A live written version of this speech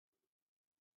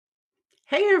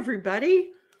Hey,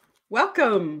 everybody.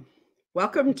 Welcome.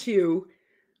 Welcome to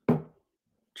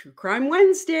True Crime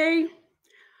Wednesday.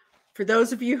 For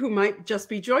those of you who might just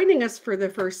be joining us for the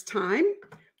first time,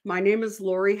 my name is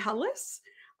Lori Hellis.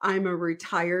 I'm a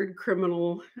retired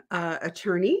criminal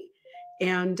attorney,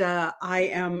 and I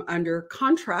am under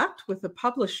contract with a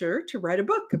publisher to write a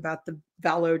book about the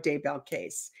Vallow Daybell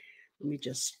case. Let me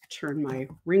just turn my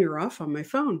ringer off on my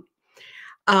phone.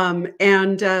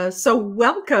 So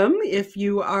welcome if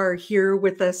you are here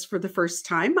with us for the first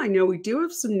time. I know we do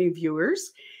have some new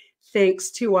viewers,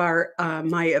 thanks to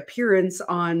my appearance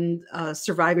on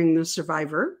Surviving the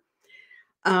Survivor.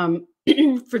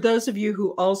 For those of you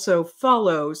who also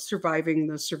follow Surviving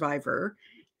the Survivor,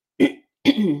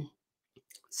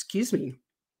 excuse me,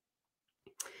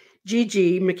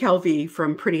 Gigi McKelvey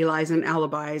from Pretty Lies and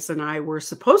Alibis and I were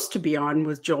supposed to be on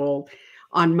with Joel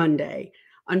on Monday.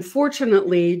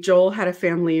 Unfortunately, Joel had a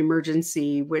family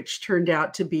emergency, which turned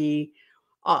out to be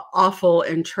awful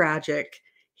and tragic.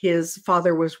 His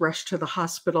father was rushed to the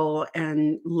hospital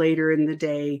and later in the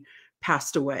day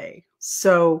passed away.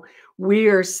 So we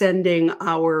are sending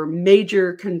our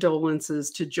major condolences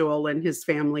to Joel and his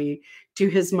family, to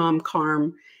his mom,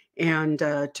 Carm, and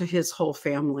to his whole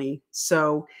family.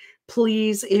 So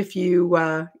please, if you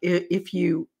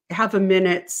have a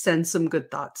minute, send some good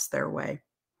thoughts their way.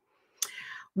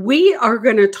 We are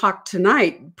going to talk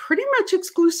tonight pretty much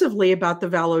exclusively about the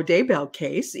Vallow Daybell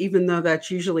case, even though that's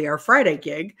usually our Friday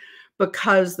gig,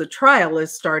 because the trial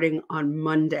is starting on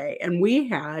Monday. And we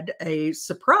had a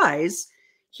surprise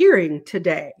hearing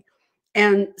today.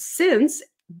 And since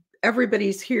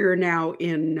everybody's here now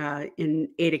in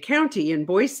Ada County, in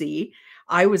Boise,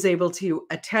 I was able to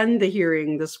attend the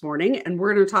hearing this morning, and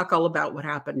we're going to talk all about what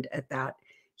happened at that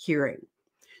hearing.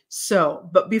 So,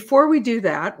 but before we do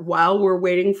that, while we're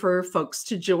waiting for folks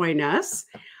to join us,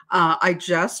 I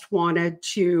just wanted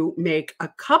to make a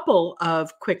couple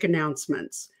of quick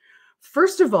announcements.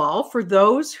 First of all, for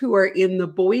those who are in the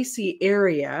Boise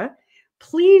area,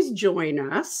 please join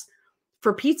us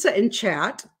for Pizza and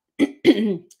Chat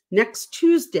next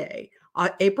Tuesday,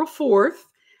 April 4th,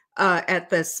 at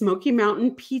the Smoky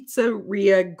Mountain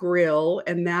Pizzeria Grill,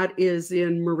 and that is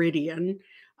in Meridian.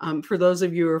 For those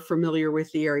of you who are familiar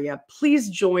with the area,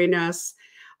 please join us.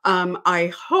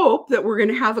 I hope that we're going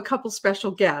to have a couple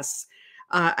special guests.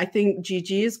 I think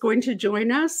Gigi is going to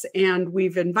join us, and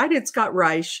we've invited Scott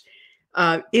Reich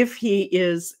if he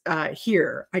is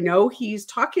here. I know he's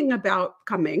talking about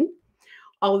coming,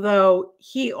 although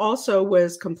he also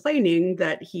was complaining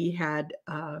that he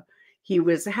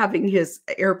was having his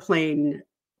airplane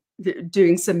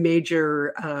doing some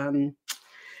major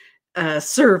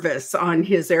service on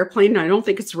his airplane. I don't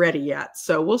think it's ready yet.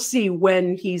 So we'll see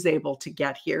when he's able to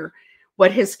get here,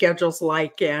 what his schedule's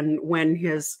like, and when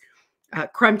his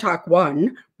Crime Talk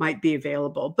 1 might be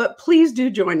available. But please do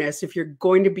join us if you're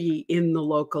going to be in the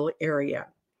local area.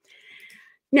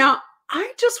 Now,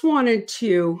 I just wanted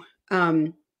to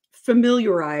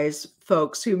familiarize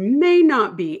folks who may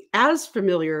not be as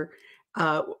familiar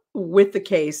with the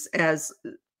case as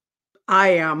I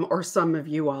am, or some of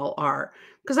you all are,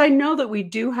 because I know that we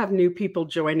do have new people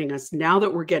joining us now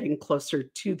that we're getting closer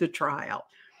to the trial.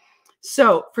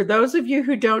 So for those of you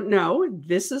who don't know,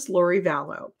 this is Lori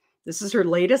Vallow. This is her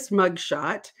latest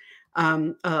mugshot.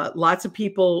 Lots of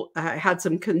people had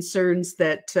some concerns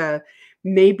that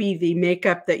maybe the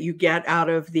makeup that you get out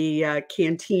of the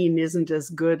canteen isn't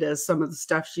as good as some of the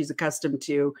stuff she's accustomed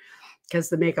to, because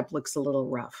the makeup looks a little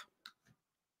rough.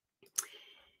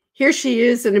 Here she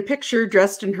is in a picture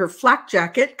dressed in her flak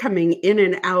jacket coming in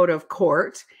and out of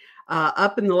court.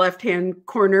 Up in the left-hand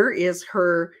corner is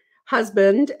her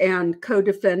husband and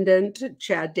co-defendant,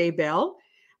 Chad Daybell.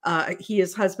 He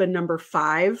is husband number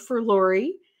 5 for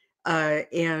Lori.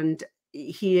 And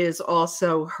he is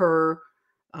also her,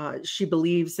 she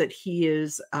believes that he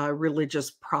is a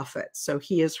religious prophet. So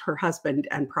he is her husband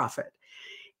and prophet.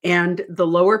 And the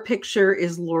lower picture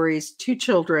is Lori's 2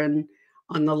 children.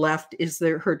 On the left is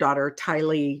her daughter,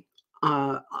 Tylee.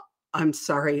 I'm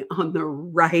sorry, on the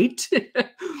right,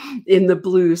 in the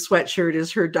blue sweatshirt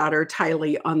is her daughter,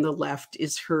 Tylee. On the left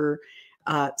is her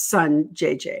son,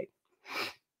 JJ.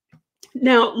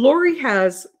 Now, Lori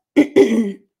has,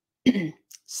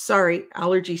 sorry,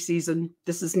 allergy season.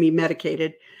 This is me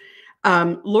medicated.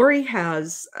 Lori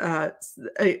has,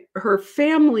 her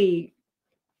family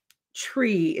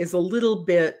tree is a little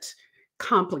bit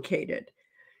complicated.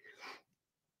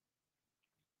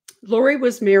 Lori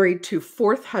was married to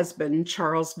 4th husband,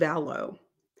 Charles Vallow,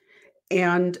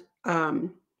 and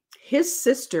his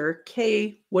sister,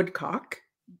 Kay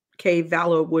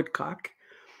Vallow Woodcock,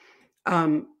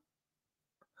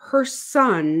 her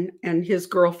son and his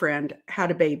girlfriend had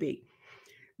a baby.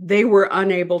 They were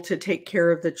unable to take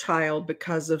care of the child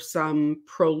because of some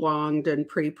prolonged and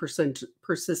pretty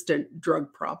persistent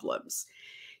drug problems.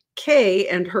 Kay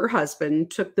and her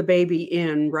husband took the baby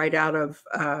in right out of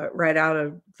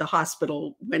the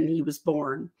hospital when he was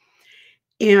born,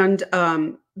 and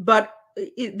but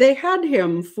they had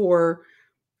him for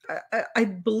I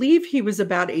believe he was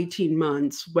about 18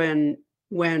 months when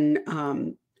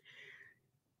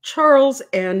Charles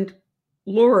and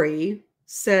Lori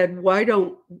said, "Why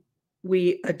don't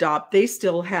we adopt?" They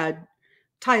still had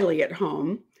Tylee at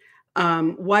home.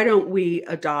 Why don't we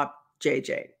adopt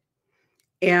JJ?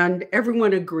 And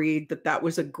everyone agreed that that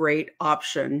was a great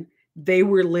option. They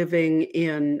were living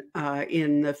in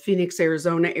the Phoenix,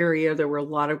 Arizona area. There were a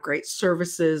lot of great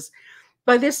services.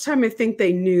 By this time, I think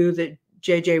they knew that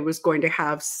JJ was going to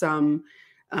have some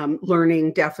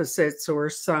learning deficits or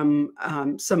some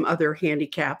other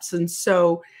handicaps. And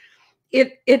so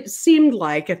it seemed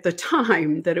like at the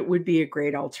time that it would be a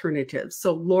great alternative.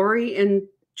 So Lori and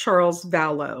Charles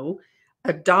Vallow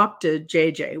adopted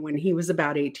JJ when he was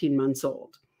about 18 months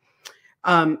old.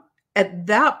 At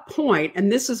that point,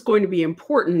 and this is going to be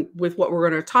important with what we're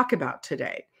going to talk about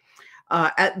today,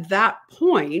 at that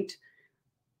point,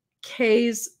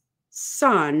 Kay's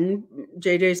son,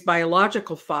 JJ's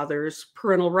biological father's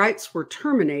parental rights were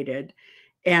terminated,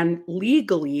 and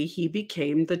legally he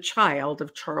became the child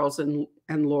of Charles and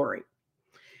Lori.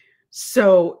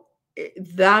 So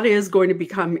that is going to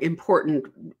become important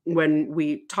when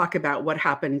we talk about what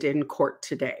happened in court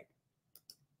today.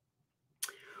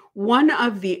 One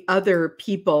of the other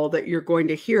people that you're going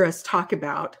to hear us talk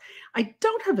about, I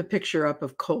don't have a picture up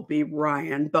of Colby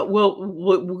Ryan, but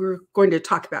we're going to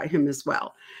talk about him as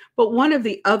well. But one of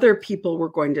the other people we're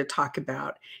going to talk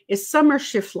about is Summer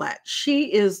Shiflett.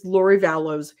 She is Lori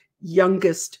Vallow's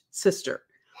youngest sister.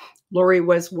 Lori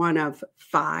was one of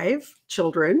 5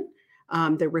 children.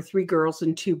 There were 3 girls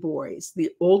and 2 boys.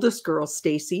 The oldest girl,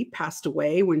 Stacy, passed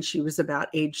away when she was about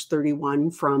age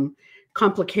 31 from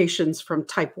complications from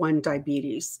type 1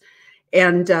 diabetes.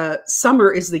 And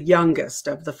Summer is the youngest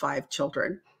of the 5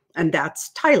 children, and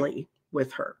that's Tylee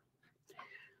with her.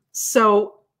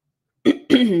 So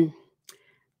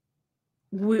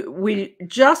we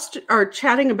just are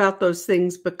chatting about those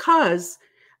things because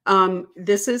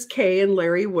this is Kay and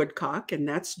Larry Woodcock, and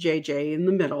that's JJ in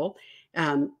the middle.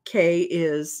 Kay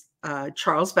is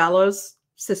Charles Vallow's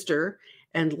sister,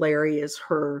 and Larry is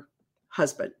her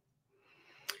husband.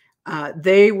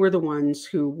 They were the ones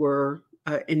who were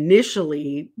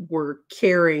initially were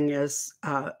caring as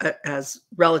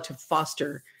relative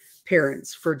foster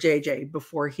parents for JJ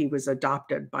before he was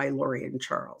adopted by Lori and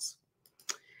Charles.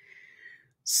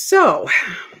 So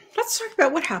let's talk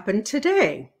about what happened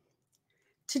today.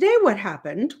 Today, what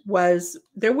happened was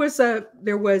there was a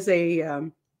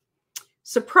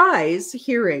surprise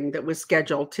hearing that was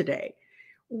scheduled today.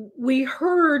 We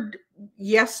heard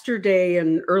yesterday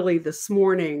and early this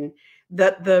morning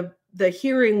that the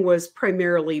hearing was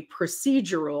primarily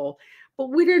procedural, but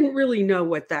we didn't really know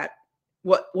what that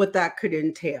could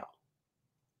entail.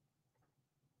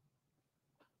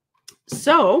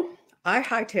 So I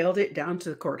hightailed it down to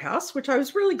the courthouse, which I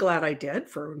was really glad I did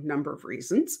for a number of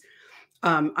reasons.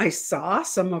 I saw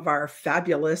some of our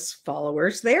fabulous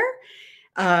followers there.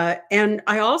 And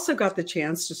I also got the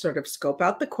chance to sort of scope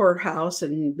out the courthouse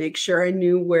and make sure I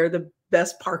knew where the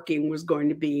best parking was going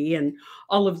to be and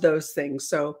all of those things.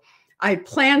 So I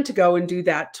planned to go and do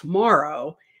that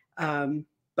tomorrow,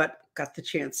 but got the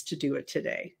chance to do it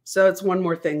today. So it's one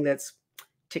more thing that's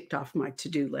ticked off my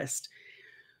to-do list.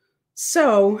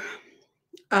 So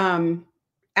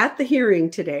at the hearing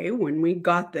today, when we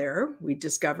got there, we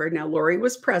discovered, now Lori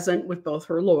was present with both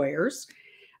her lawyers,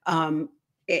 and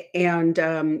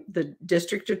the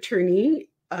district attorney,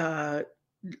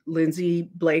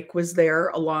 Lindsay Blake, was there,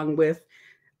 along with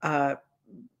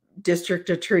district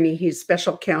attorney, he's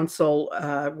special counsel,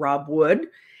 Rob Wood,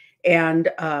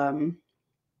 and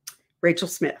Rachel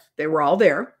Smith. They were all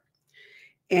there.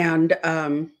 And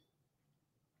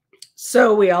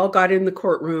so we all got in the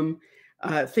courtroom.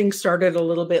 Things started a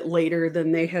little bit later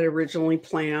than they had originally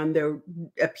planned. There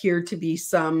appeared to be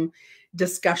some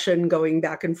discussion going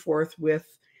back and forth with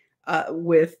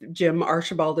Jim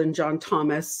Archibald and John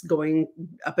Thomas going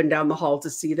up and down the hall to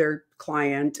see their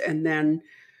client. And then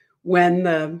when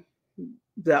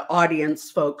the audience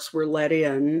folks were let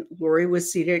in, Lori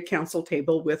was seated at counsel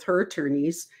table with her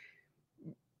attorneys.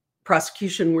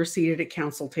 Prosecution were seated at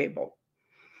counsel table.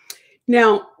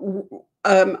 Now,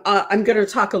 I'm going to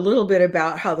talk a little bit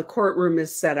about how the courtroom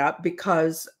is set up,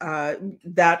 because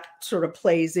that sort of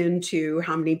plays into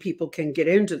how many people can get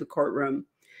into the courtroom.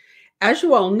 as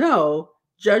you all know,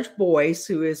 Judge Boyce,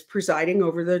 who is presiding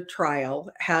over the trial,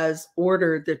 has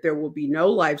ordered that there will be no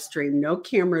live stream, no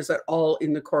cameras at all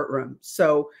in the courtroom.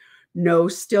 So no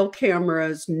still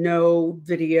cameras, no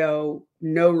video,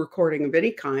 no recording of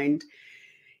any kind.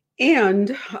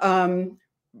 And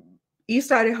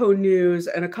East Idaho News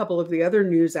and a couple of the other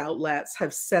news outlets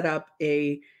have set up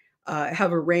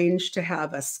have arranged to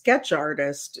have a sketch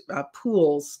artist, a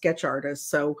pool sketch artist.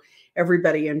 So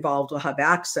everybody involved will have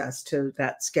access to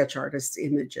that sketch artist's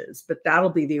images, but that'll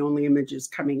be the only images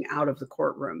coming out of the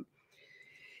courtroom.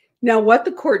 Now, what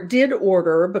the court did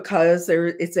order, because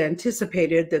it's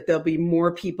anticipated that there'll be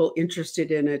more people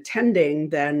interested in attending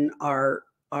than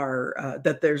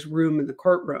that there's room in the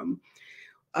courtroom.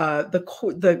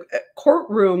 The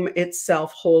courtroom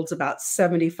itself holds about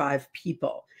 75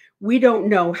 people. We don't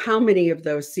know how many of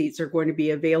those seats are going to be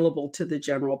available to the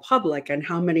general public and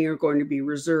how many are going to be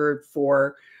reserved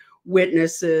for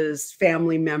witnesses,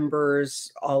 family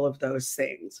members, all of those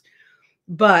things.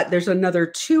 But there's another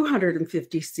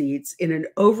 250 seats in an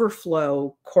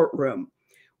overflow courtroom.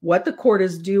 What the court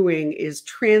is doing is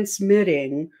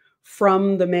transmitting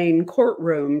from the main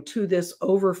courtroom to this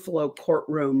overflow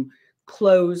courtroom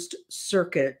closed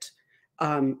circuit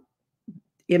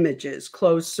images,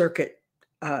 closed circuit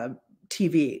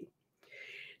TV.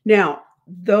 Now,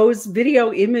 those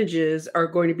video images are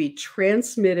going to be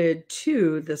transmitted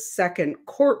to the second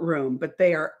courtroom, but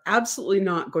they are absolutely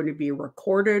not going to be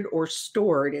recorded or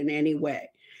stored in any way.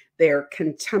 They are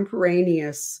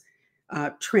contemporaneous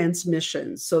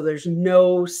transmissions. So there's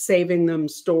no saving them,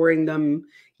 storing them,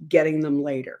 getting them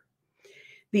later.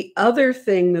 The other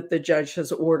thing that the judge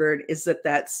has ordered is that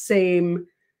that same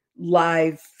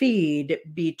live feed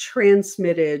be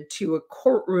transmitted to a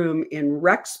courtroom in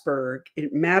Rexburg in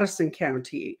Madison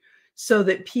County so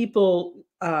that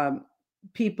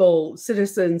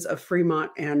citizens of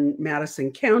Fremont and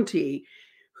Madison County,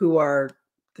 who are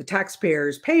the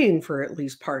taxpayers paying for at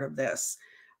least part of this,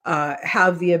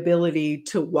 have the ability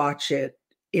to watch it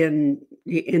in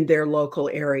their local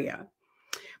area.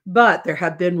 But there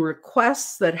have been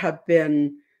requests that have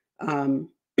been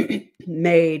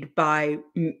made by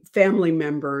family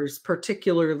members,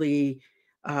 particularly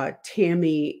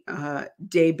Tammy Douglas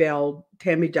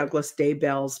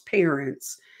Daybell's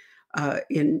parents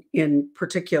in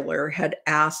particular had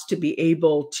asked to be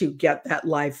able to get that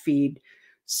live feed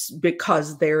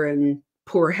because they're in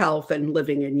poor health and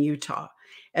living in Utah.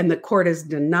 And the court has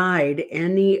denied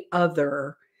any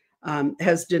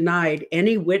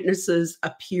witnesses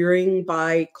appearing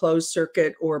by closed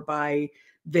circuit or by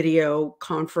video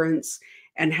conference,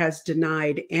 and has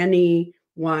denied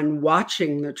anyone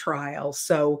watching the trial,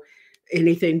 so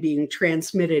anything being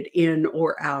transmitted in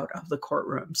or out of the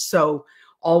courtroom. So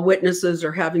all witnesses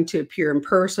are having to appear in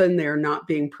person. They're not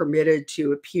being permitted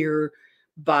to appear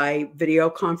by video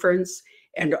conference,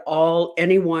 and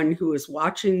anyone who is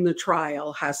watching the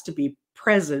trial has to be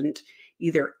present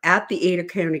either at the Ada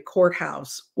County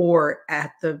Courthouse or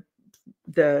at the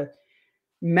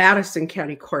Madison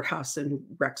County Courthouse in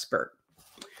Rexburg.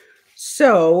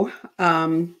 So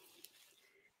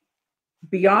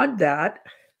beyond that,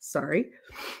 sorry.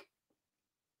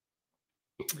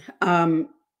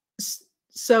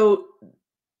 So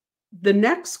the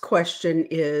next question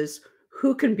is,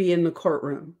 who can be in the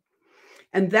courtroom?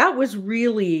 And that was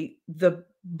really the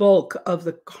bulk of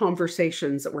the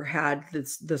conversations that were had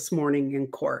this morning in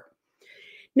court.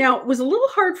 Now, it was a little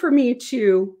hard for me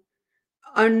to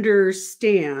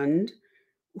understand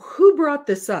who brought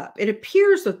this up. It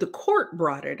appears that the court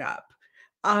brought it up.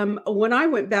 When I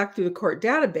went back through the court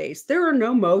database, there are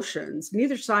no motions.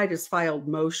 Neither side has filed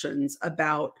motions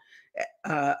about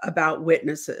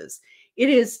witnesses. It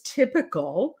is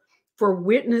typical for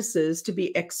witnesses to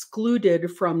be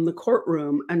excluded from the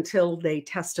courtroom until they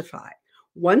testify.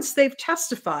 Once they've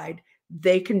testified,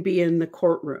 they can be in the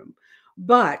courtroom.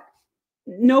 But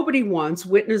nobody wants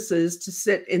witnesses to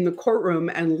sit in the courtroom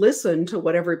and listen to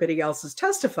what everybody else has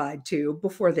testified to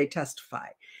before they testify.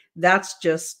 That's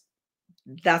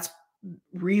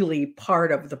really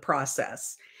part of the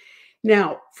process.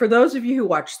 Now, for those of you who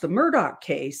watched the Murdaugh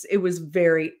case, it was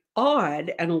very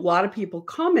odd, and a lot of people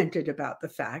commented about the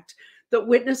fact that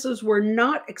witnesses were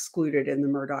not excluded in the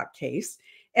Murdaugh case,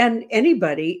 and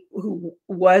anybody who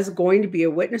was going to be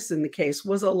a witness in the case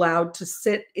was allowed to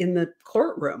sit in the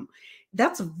courtroom.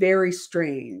 That's very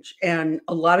strange, and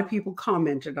a lot of people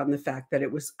commented on the fact that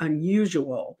it was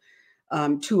unusual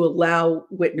to allow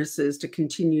witnesses to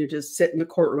continue to sit in the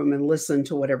courtroom and listen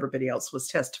to what everybody else was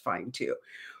testifying to.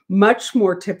 Much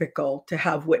more typical to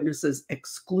have witnesses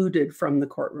excluded from the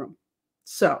courtroom.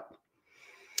 So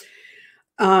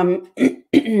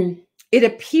it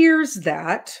appears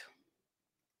that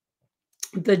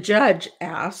the judge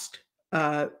asked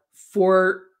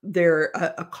for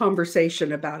a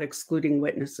conversation about excluding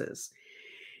witnesses.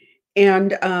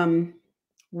 And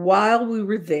while we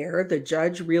were there, the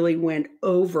judge really went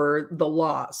over the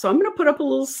law. So I'm going to put up a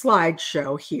little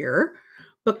slideshow here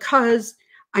because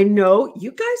I know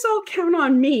you guys all count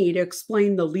on me to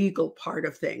explain the legal part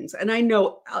of things. And I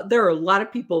know there are a lot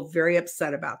of people very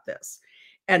upset about this.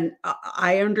 And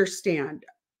I understand.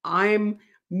 I'm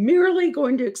merely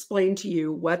going to explain to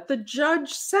you what the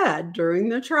judge said during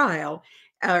the trial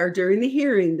or during the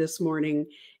hearing this morning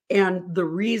and the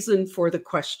reason for the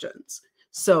questions.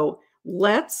 So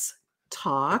let's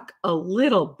talk a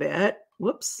little bit.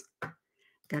 Whoops,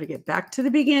 got to get back to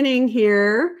the beginning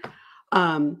here.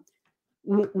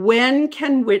 When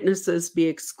can witnesses be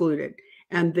excluded?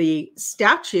 And the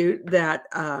statute that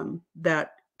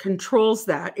that controls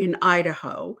that in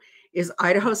Idaho is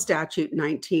Idaho Statute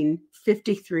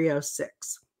 1953-06.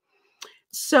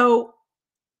 So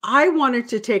I wanted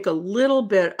to take a little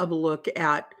bit of a look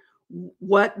at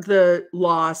what the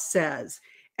law says.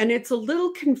 And it's a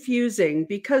little confusing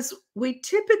because we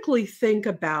typically think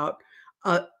about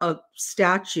a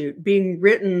statute being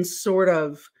written sort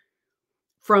of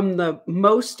from the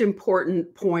most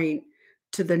important point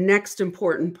to the next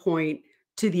important point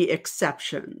to the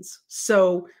exceptions.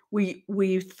 So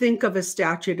we think of a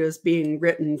statute as being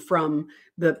written from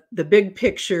the big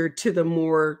picture to the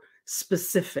more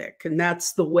specific, and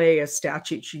that's the way a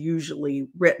statute's usually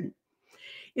written.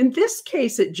 In this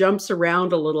case, it jumps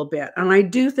around a little bit, and I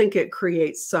do think it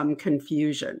creates some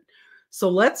confusion. So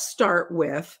let's start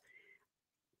with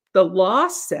the law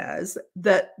says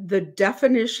that the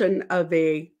definition of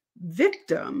a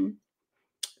victim,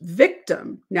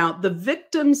 now the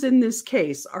victims in this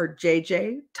case are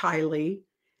JJ, Tylee,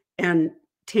 and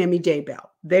Tammy Daybell.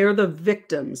 They're the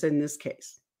victims in this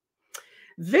case.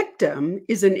 Victim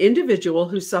is an individual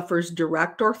who suffers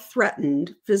direct or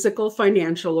threatened physical,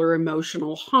 financial, or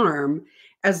emotional harm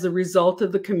as the result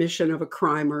of the commission of a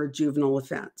crime or a juvenile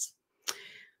offense.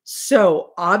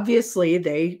 So obviously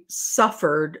they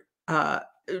suffered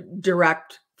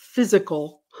direct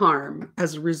physical harm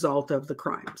as a result of the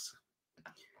crimes.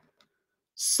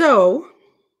 So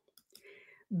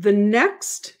the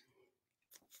next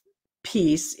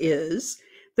piece is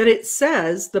that it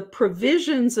says the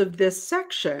provisions of this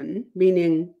section,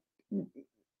 meaning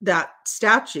that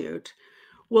statute,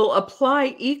 will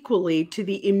apply equally to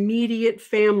the immediate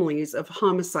families of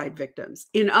homicide victims.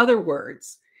 In other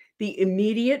words, the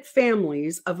immediate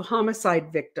families of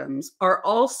homicide victims are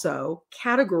also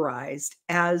categorized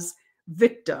as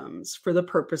victims for the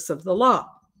purpose of the law.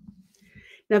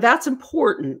 Now that's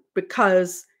important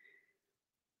because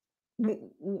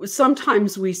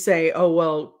sometimes we say, oh,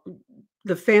 well,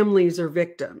 the families are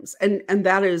victims, and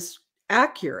that is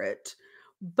accurate.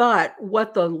 But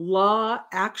what the law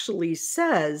actually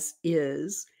says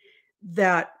is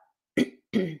that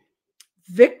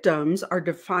victims are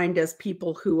defined as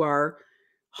people who are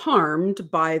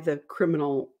harmed by the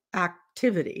criminal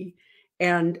activity,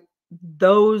 and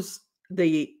those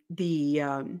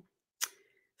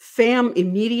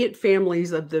immediate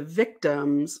families of the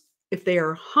victims, if they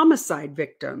are homicide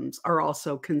victims, are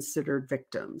also considered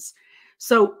victims.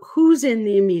 So who's in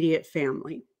the immediate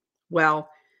family?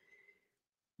 Well,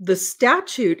 the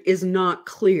statute is not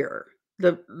clear.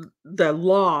 The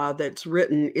law that's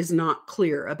written is not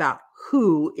clear about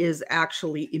who is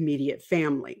actually immediate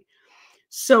family.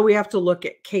 So we have to look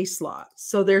at case law.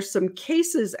 So there's some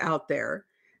cases out there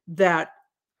that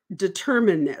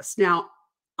determine this. Now,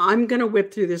 I'm going to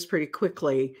whip through this pretty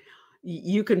quickly.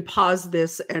 You can pause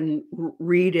this and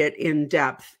read it in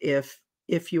depth if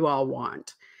you all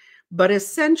want. But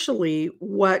essentially,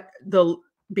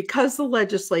 because the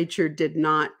legislature did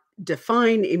not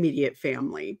define immediate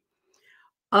family,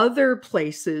 other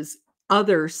places,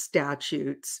 other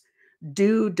statutes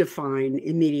do define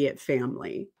immediate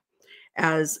family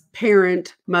as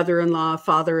parent, mother-in-law,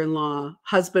 father-in-law,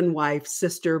 husband, wife,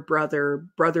 sister, brother,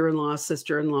 brother-in-law,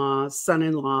 sister-in-law,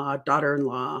 son-in-law,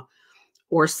 daughter-in-law,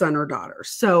 or son or daughter.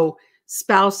 So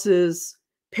spouses,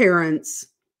 parents,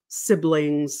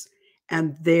 siblings,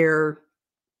 and their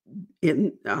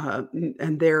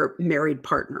married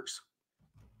partners.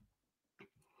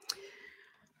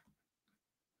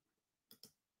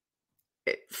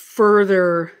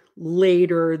 Further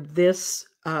later, this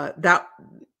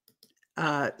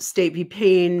State v.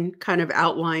 Payne kind of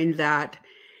outlined that,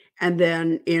 and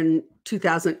then in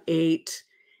 2008,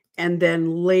 and then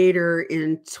later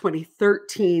in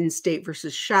 2013, State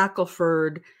versus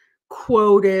Shackelford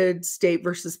quoted State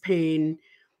versus Payne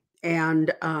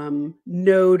and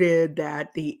noted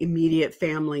that the immediate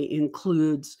family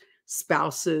includes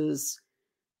spouses,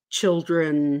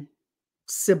 children,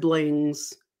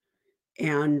 siblings,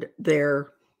 and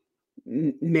their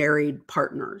married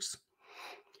partners.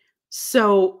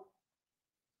 So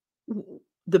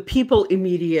the people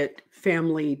immediate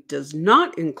family does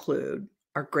not include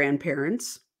our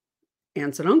grandparents,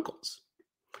 aunts and uncles.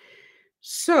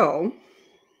 So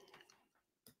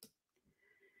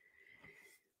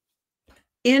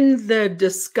in the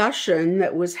discussion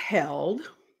that was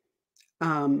held,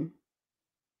 Jim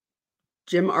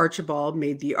Archibald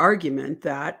made the argument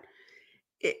that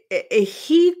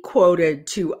he quoted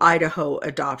to Idaho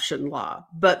adoption law,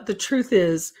 but the truth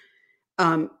is,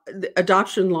 the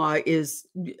adoption law is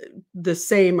the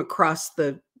same across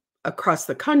the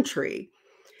country,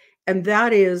 and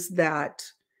that is that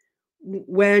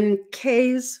when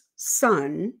Kay's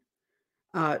son,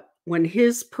 when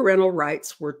his parental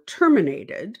rights were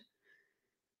terminated,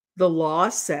 the law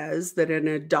says that an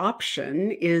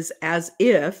adoption is as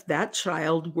if that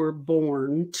child were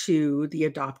born to the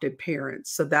adopted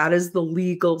parents. So that is the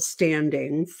legal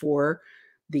standing for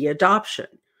the adoption.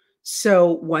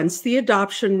 So once the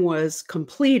adoption was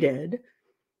completed,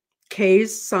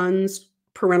 Kay's son's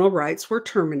parental rights were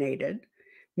terminated,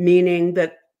 meaning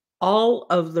that all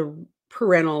of the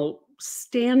parental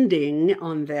standing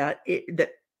on that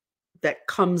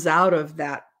comes out of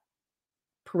that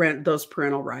those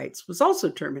parental rights was also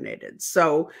terminated.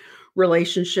 So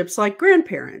relationships like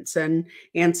grandparents and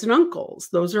aunts and uncles,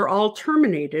 those are all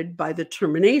terminated by the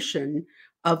termination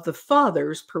of the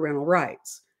father's parental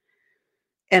rights.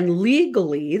 And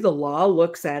legally, the law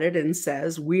looks at it and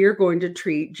says, we're going to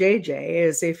treat JJ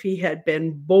as if he had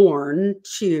been born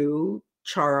to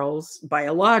Charles,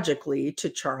 biologically to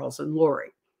Charles and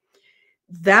Lori.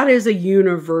 That is a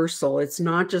universal. It's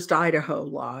not just Idaho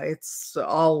law. It's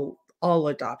all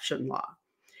adoption law.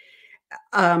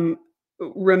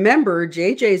 Remember,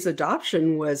 JJ's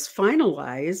adoption was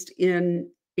finalized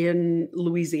in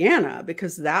Louisiana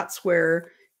because that's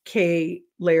where Kay,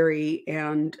 Larry,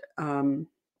 and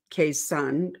Kay's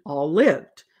son all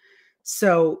lived.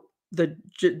 So the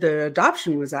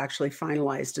adoption was actually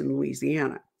finalized in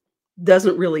Louisiana.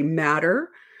 Doesn't really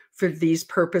matter for these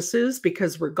purposes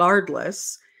because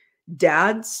regardless,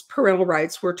 Dad's parental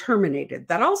rights were terminated.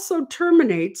 That also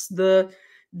terminates the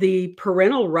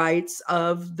parental rights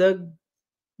of the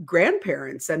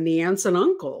grandparents and the aunts and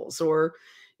uncles, or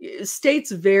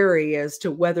states vary as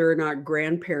to whether or not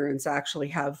grandparents actually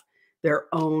have their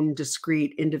own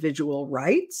discrete individual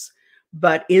rights.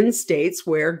 But in states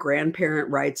where grandparent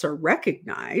rights are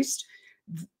recognized,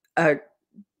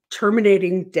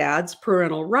 terminating Dad's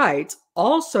parental rights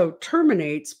also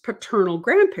terminates paternal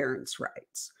grandparents'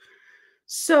 rights.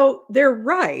 So they're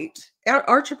right.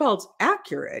 Archibald's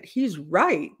accurate. He's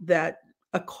right that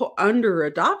under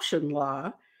adoption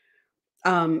law,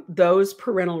 those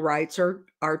parental rights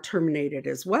are terminated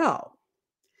as well.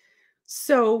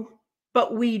 So,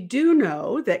 but we do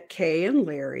know that Kay and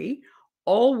Larry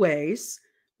always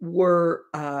were,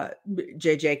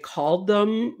 JJ called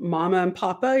them Mama and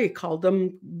Papa. He called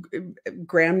them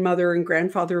grandmother and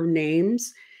grandfather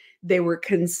names. They were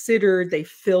considered, they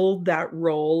filled that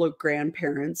role of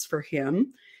grandparents for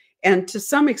him, and to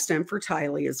some extent for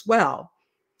Tylee as well.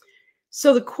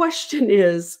 So the question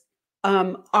is,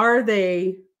 are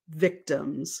they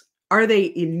victims? Are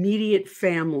they immediate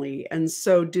family? And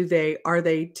so are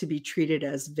they to be treated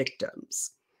as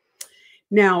victims?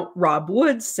 Now, Rob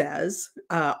Wood says,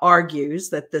 argues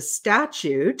that the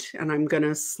statute, and I'm going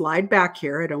to slide back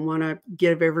here. I don't want to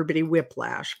give everybody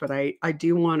whiplash, but I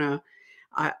do want to,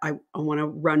 I want to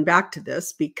run back to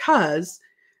this because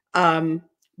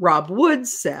Rob Wood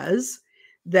says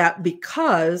that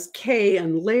because Kay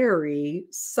and Larry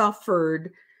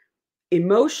suffered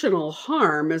emotional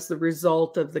harm as the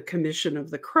result of the commission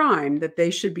of the crime, that they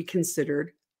should be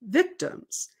considered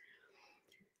victims.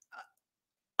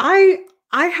 I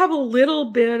have a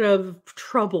little bit of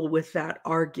trouble with that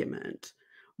argument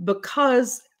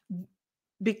because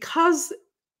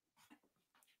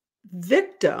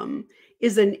victim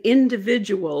is an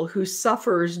individual who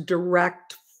suffers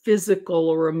direct physical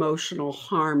or emotional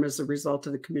harm as a result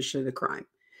of the commission of the crime.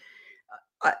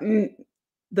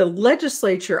 The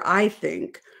legislature, I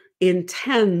think,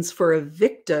 intends for a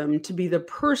victim to be the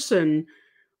person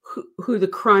who the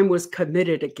crime was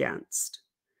committed against.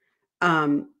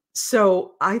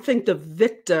 So I think the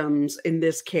victims in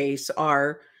this case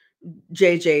are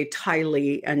JJ,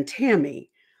 Tylee, and Tammy,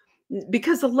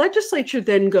 because the legislature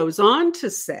then goes on to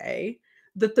say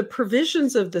that the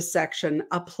provisions of the section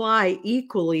apply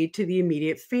equally to the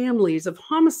immediate families of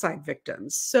homicide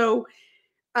victims. So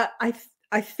I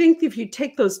think if you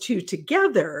take those two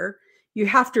together, you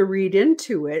have to read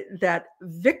into it that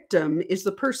victim is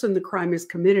the person the crime is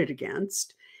committed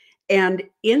against. And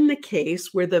in the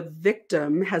case where the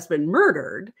victim has been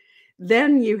murdered,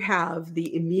 then you have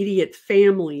the immediate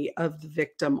family of the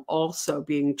victim also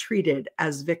being treated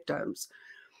as victims.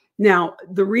 Now,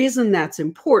 the reason that's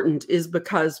important is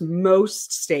because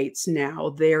most states now,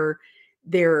 their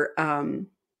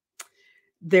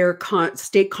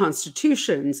state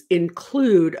constitutions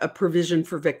include a provision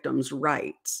for victims'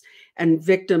 rights, and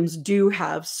victims do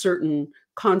have certain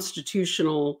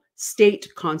state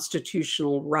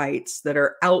constitutional rights that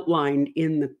are outlined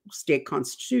in the state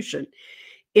constitution,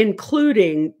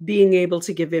 including being able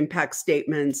to give impact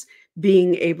statements,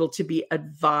 being able to be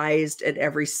advised at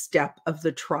every step of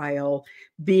the trial,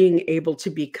 being able to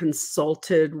be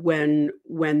consulted when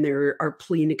there are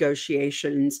plea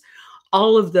negotiations.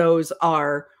 All of those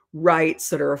are rights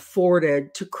that are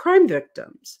afforded to crime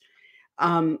victims.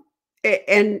 And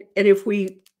if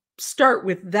we start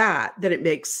with that, then it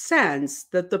makes sense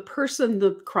that the person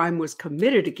the crime was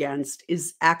committed against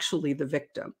is actually the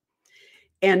victim.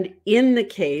 And in the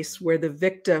case where the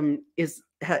victim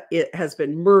has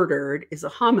been murdered, is a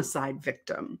homicide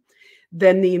victim,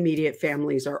 then the immediate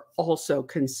families are also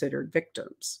considered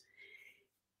victims.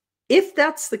 If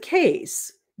that's the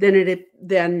case,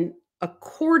 then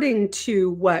according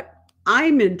to what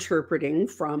I'm interpreting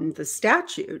from the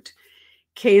statute,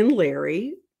 Kay and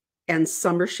Larry and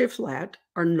Summer Shiflett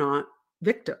are not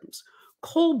victims.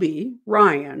 Colby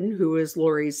Ryan, who is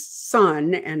Lori's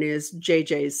son and is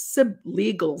JJ's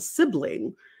legal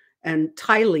sibling, and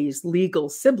Tylee's legal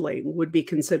sibling, would be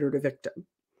considered a victim.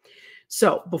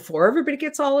 So before everybody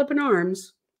gets all up in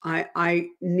arms, I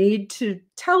need to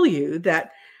tell you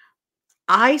that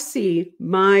I see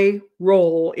my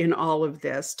role in all of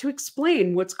this to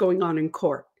explain what's going on in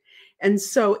court. And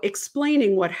so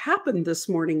explaining what happened this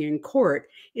morning in court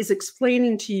is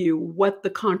explaining to you what the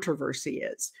controversy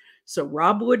is. So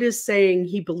Rob Wood is saying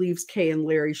he believes Kay and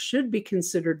Larry should be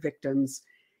considered victims.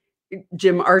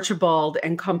 Jim Archibald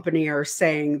and company are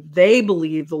saying they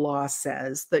believe the law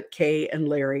says that Kay and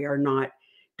Larry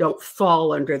don't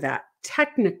fall under that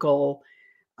technical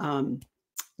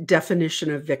definition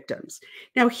of victims.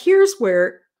 Now, here's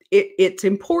where it's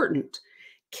important.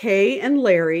 Kay and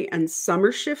Larry and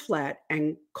Summer Shiflett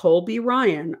and Colby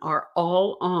Ryan are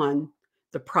all on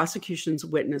the prosecution's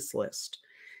witness list.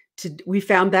 We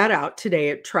found that out today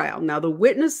at trial. Now, the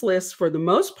witness lists, for the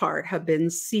most part, have been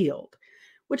sealed,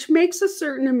 which makes a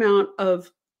certain amount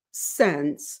of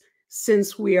sense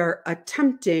since we are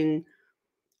attempting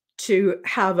to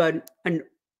have an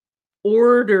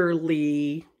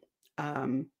orderly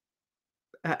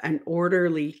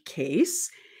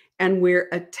case, and we're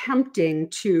attempting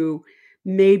to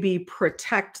maybe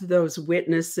protect those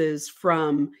witnesses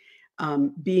from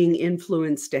being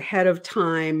influenced ahead of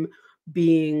time,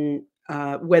 being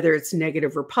whether it's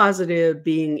negative or positive,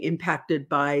 being impacted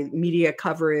by media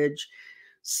coverage.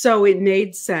 So it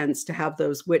made sense to have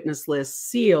those witness lists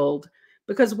sealed,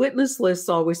 because witness lists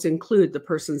always include the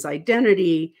person's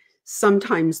identity,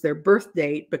 sometimes their birth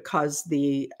date, because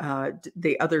the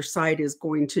other side is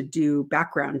going to do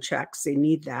background checks. They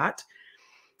need that.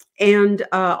 And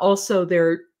also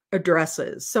their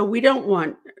addresses. So we don't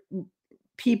want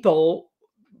people,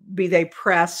 be they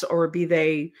press or be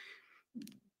they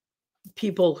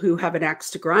people who have an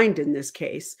axe to grind in this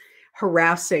case,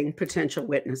 harassing potential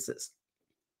witnesses.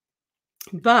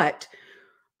 But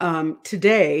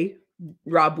today,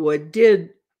 Rob Wood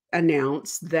did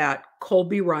announce that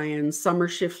Colby Ryan, Summer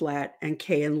Shiflett, and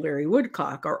Kay and Larry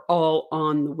Woodcock are all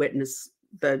on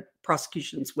the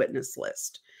prosecution's witness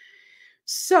list.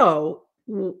 So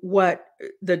what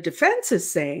the defense is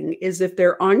saying is, if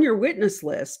they're on your witness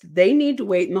list, they need to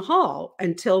wait in the hall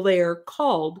until they are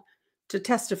called to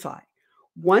testify.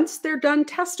 Once they're done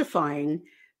testifying,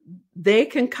 they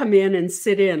can come in and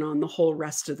sit in on the whole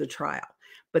rest of the trial.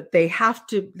 But they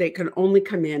can only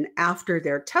come in after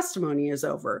their testimony is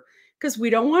over, because we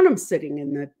don't want them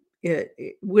sitting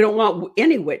we don't want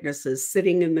any witnesses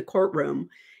sitting in the courtroom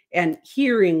and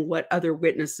hearing what other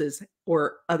witnesses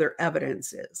or other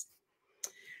evidence is.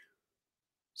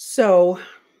 So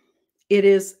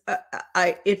it's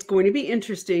going to be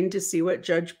interesting to see what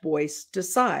Judge Boyce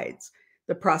decides.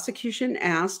 The prosecution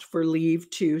asked for leave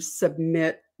to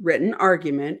submit written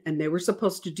argument, and they were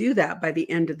supposed to do that by the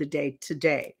end of the day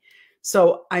today.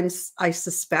 So I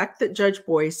suspect that Judge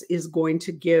Boyce is going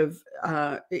to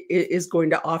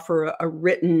offer a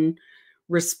written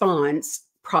response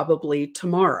probably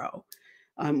tomorrow.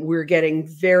 We're getting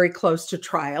very close to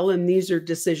trial, and these are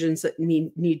decisions that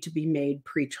need to be made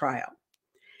pre-trial.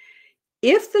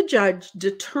 If the judge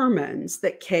determines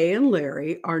that Kay and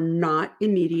Larry are not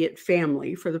immediate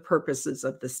family for the purposes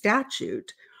of the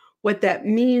statute, what that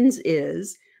means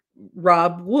is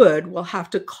Rob Wood will have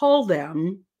to call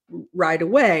them right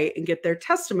away and get their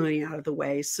testimony out of the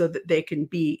way so that they can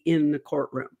be in the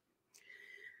courtroom.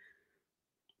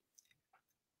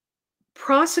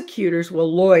 Prosecutors,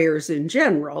 well, lawyers in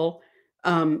general,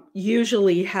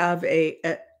 usually have a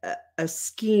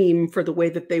scheme for the way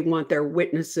that they want their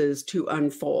witnesses to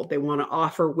unfold. They want to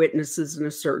offer witnesses in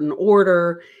a certain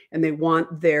order, and they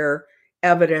want their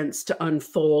evidence to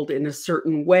unfold in a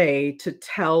certain way to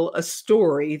tell a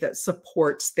story that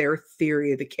supports their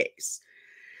theory of the case.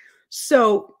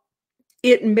 So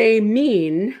it may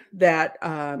mean that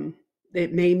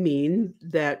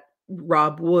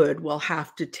Rob Wood will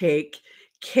have to take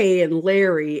Kay and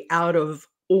Larry out of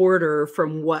order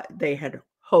from what they had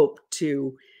hoped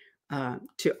to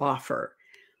offer.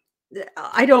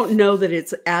 I don't know that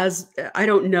it's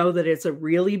a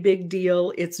really big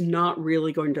deal. It's not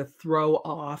really going to throw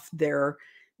off their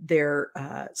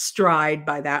stride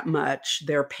by that much,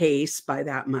 their pace by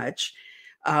that much.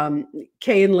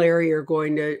 Kay and Larry are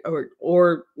going to,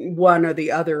 or one or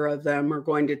the other of them are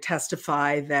going to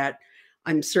testify that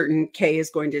I'm certain Kay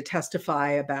is going to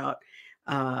testify about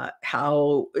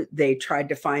how they tried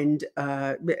to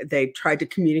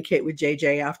communicate with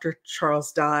JJ after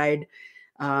Charles died.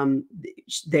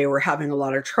 They were having a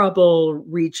lot of trouble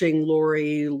reaching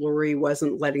Lori. Lori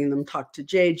wasn't letting them talk to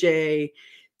JJ.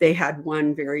 They had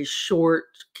one very short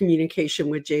communication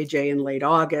with JJ in late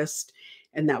August,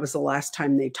 and that was the last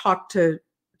time they talked to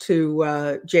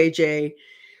JJ.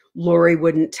 Lori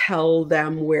wouldn't tell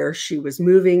them where she was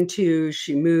moving to.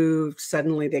 She moved.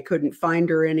 Suddenly they couldn't find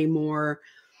her anymore.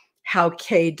 How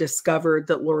Kay discovered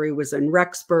that Lori was in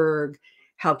Rexburg.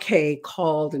 How Kay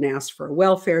called and asked for a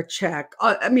welfare check.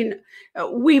 I mean,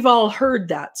 we've all heard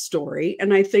that story.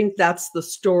 And I think that's the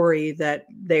story that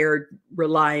they're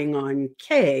relying on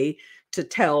Kay to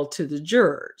tell to the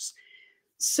jurors.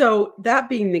 So that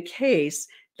being the case,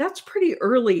 that's pretty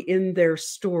early in their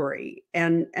story.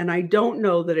 And I don't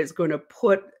know that it's going to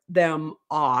put them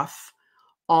off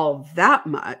all that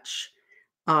much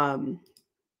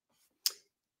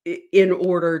in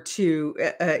order to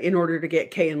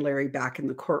get Kay and Larry back in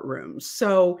the courtroom.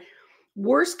 So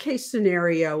worst case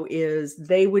scenario is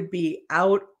they would be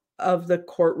out of the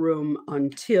courtroom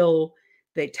until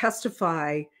they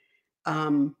testify.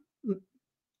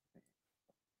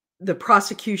 The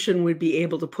prosecution would be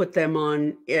able to put them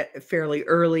on fairly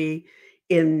early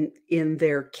in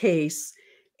their case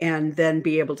and then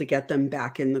be able to get them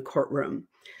back in the courtroom.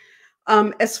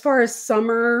 As far as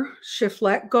Summer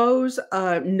Shiflett goes,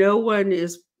 no one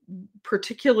is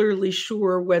particularly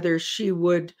sure whether she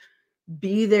would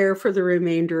be there for the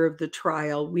remainder of the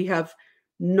trial. We have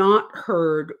not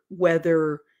heard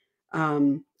whether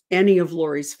any of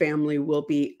Lori's family will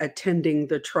be attending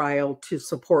the trial to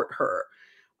support her.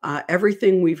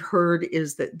 Everything we've heard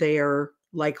is that they are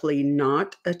likely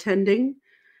not attending.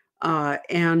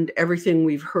 And everything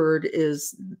we've heard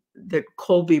is that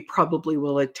Colby probably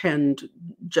will attend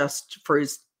just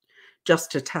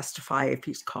to testify if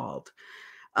he's called.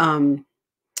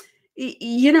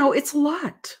 It's a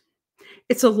lot.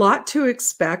 It's a lot to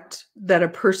expect that a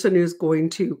person is going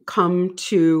to come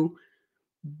to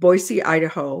Boise,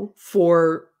 Idaho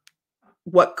for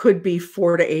what could be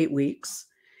 4 to 8 weeks.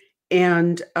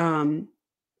 And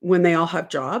when they all have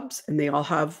jobs and they all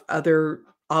have other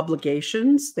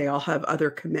obligations, they all have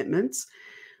other commitments.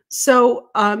 So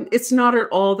it's not at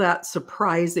all that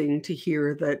surprising to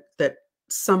hear that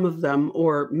some of them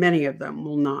or many of them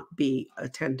will not be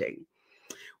attending.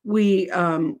 We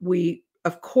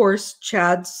of course,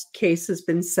 Chad's case has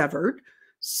been severed,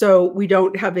 so we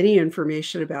don't have any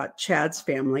information about Chad's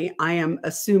family. I am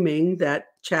assuming that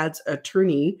Chad's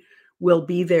attorney will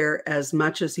be there as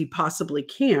much as he possibly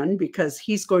can because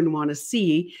he's going to want to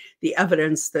see the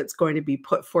evidence that's going to be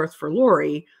put forth for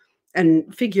Lori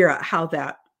and figure out how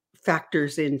that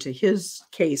factors into his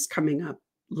case coming up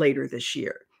later this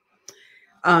year.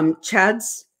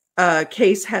 Chad's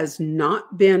case has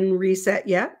not been reset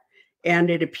yet,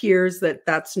 and it appears that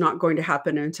that's not going to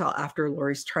happen until after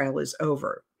Lori's trial is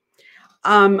over.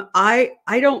 I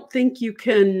don't think you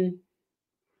can.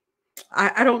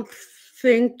 I don't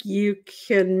think you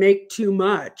can make too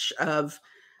much of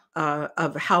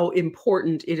how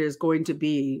important it is going to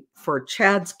be for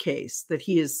Chad's case that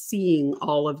he is seeing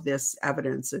all of this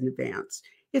evidence in advance.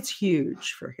 It's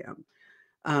huge for him.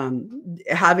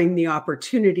 Having the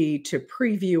opportunity to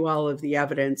preview all of the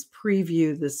evidence,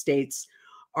 preview the state's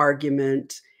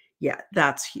argument, yeah,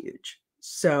 that's huge.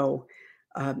 So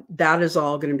that is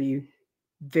all going to be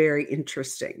Very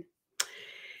interesting.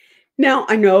 Now,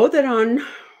 I know that on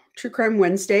True Crime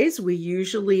Wednesdays, we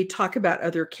usually talk about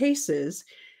other cases.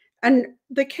 And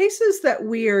the cases that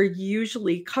we are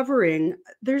usually covering,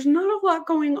 there's not a lot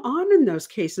going on in those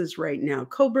cases right now.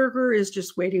 Koberger is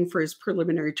just waiting for his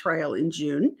preliminary trial in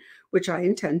June, which I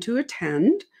intend to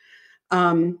attend.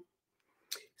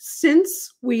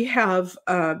 Since we have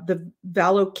the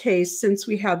Vallow case, since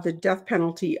we have the death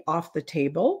penalty off the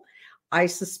table, I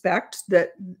suspect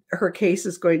that her case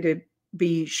is going to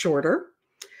be shorter.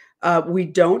 We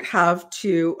don't have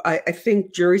to, I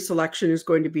think jury selection is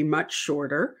going to be much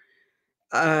shorter.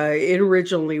 They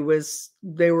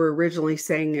were originally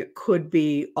saying it could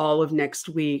be all of next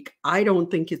week. I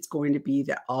don't think it's going to be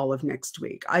that all of next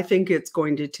week. I think it's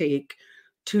going to take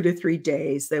 2 to 3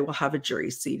 days. They will have a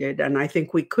jury seated. And I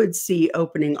think we could see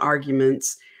opening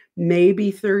arguments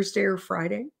maybe Thursday or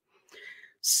Friday.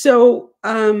 So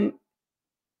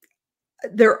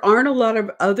there aren't a lot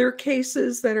of other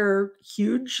cases that are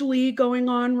hugely going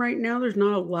on right now. There's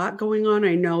not a lot going on.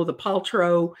 I know the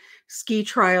Paltrow ski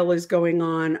trial is going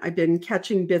on. I've been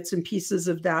catching bits and pieces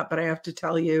of that, but I have to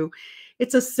tell you,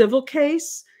 it's a civil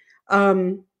case.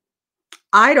 I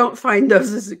don't find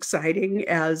those as exciting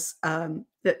as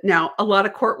now a lot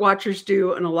of court watchers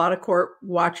do, and a lot of court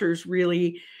watchers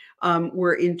really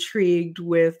were intrigued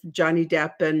with Johnny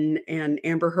Depp and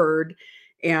Amber Heard.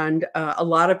 And a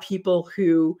lot of people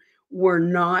who were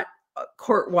not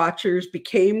court watchers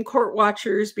became court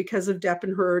watchers because of Depp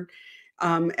and Heard.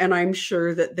 And I'm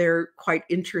sure that they're quite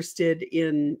interested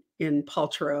in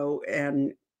Paltrow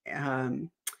and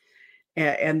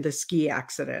the ski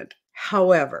accident.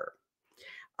 However,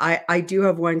 I do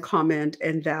have one comment,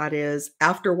 and that is,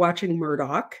 after watching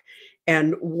Murdoch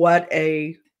and what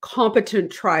a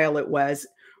competent trial it was,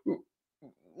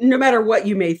 no matter what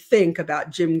you may think about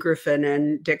Jim Griffin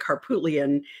and Dick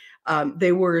Harpootlian,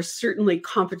 they were certainly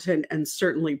competent and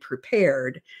certainly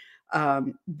prepared.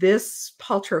 This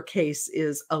Paltrow case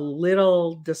is a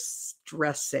little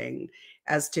distressing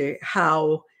as to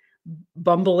how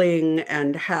bumbling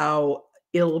and how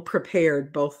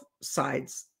ill-prepared both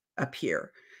sides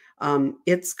appear.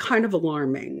 It's kind of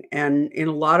alarming, and in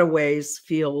a lot of ways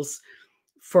feels,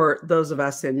 for those of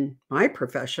us in my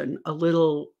profession,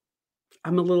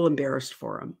 I'm a little embarrassed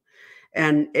for him.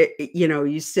 And,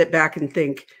 you sit back and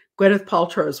think, Gwyneth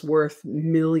Paltrow's worth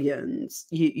millions.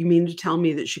 You mean to tell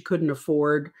me that she couldn't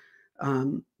afford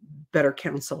better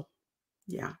counsel?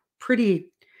 Yeah,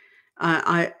 pretty.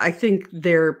 I think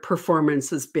their performance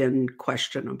has been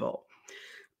questionable.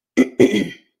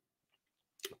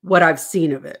 What I've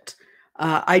seen of it.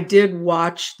 I did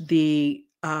watch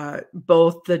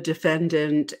both the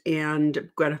defendant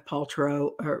and Gwyneth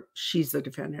Paltrow, or she's the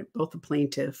defendant, both the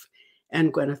plaintiff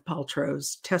and Gwyneth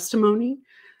Paltrow's testimony.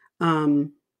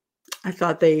 I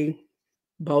thought they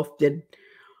both did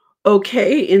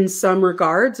okay in some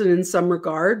regards, and in some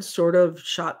regards sort of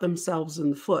shot themselves in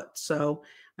the foot. So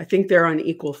I think they're on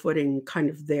equal footing kind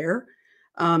of there.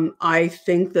 I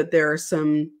think that there are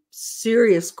some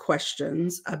serious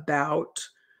questions about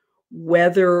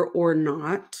whether or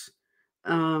not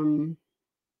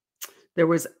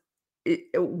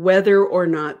whether or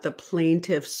not the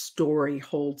plaintiff's story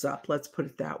holds up. Let's put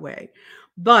it that way.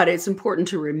 But it's important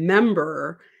to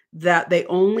remember that they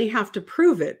only have to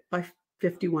prove it by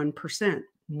 51%,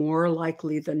 more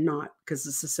likely than not, because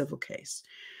it's a civil case.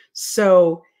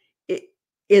 So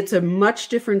it's a much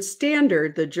different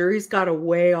standard. The jury's got to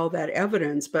weigh all that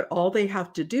evidence, but all they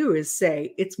have to do is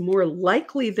say it's more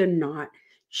likely than not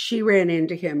she ran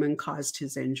into him and caused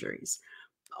his injuries.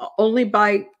 Only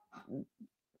by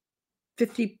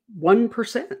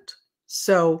 51%.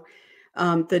 So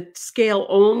the scale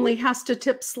only has to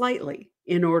tip slightly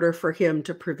in order for him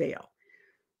to prevail.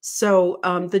 So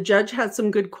the judge had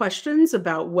some good questions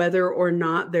about whether or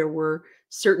not there were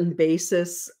certain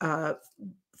basis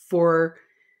for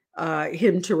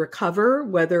him to recover,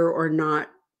 whether or not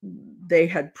they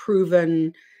had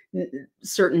proven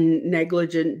certain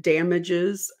negligent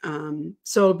damages.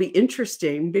 So it'll be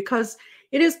interesting, because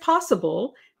it is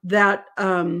possible that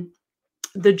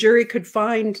the jury could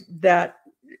find that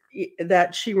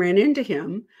she ran into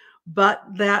him, but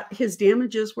that his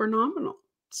damages were nominal.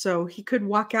 So he could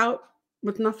walk out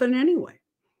with nothing anyway.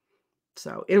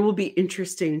 So it will be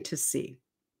interesting to see.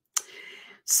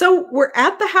 So we're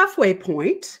at the halfway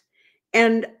point,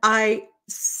 and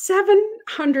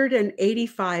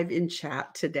 785 in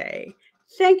chat today.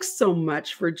 Thanks so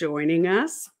much for joining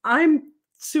us. I'm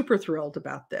super thrilled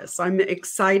about this. I'm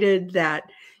excited that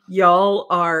y'all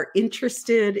are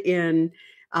interested in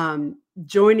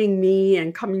joining me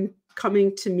and coming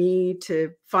coming to me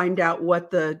to find out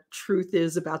what the truth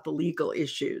is about the legal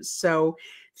issues. So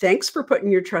thanks for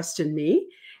putting your trust in me.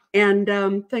 And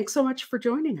thanks so much for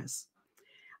joining us.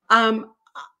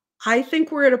 I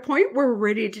think we're at a point where we're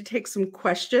ready to take some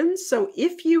questions. So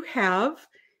if you have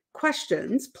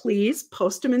questions, please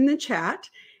post them in the chat,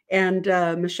 and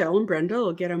Michelle and Brenda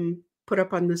will get them put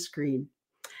up on the screen.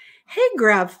 Hey,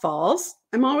 Grav Falls.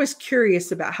 I'm always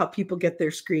curious about how people get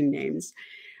their screen names.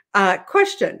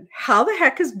 Question: how the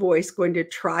heck is Boyce going to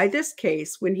try this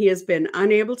case when he has been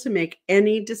unable to make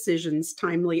any decisions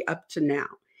timely up to now?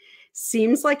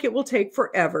 Seems like it will take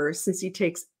forever since he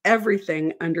takes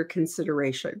everything under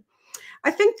consideration.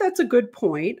 I think that's a good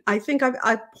point. I think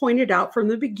I've pointed out from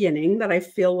the beginning that I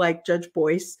feel like Judge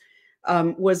Boyce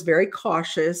was very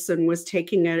cautious and was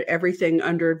taking everything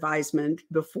under advisement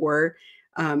before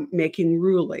making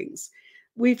rulings.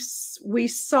 We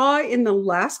saw in the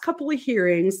last couple of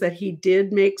hearings that he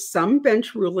did make some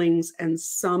bench rulings and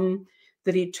some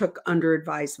that he took under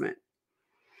advisement.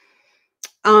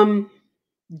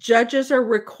 Judges are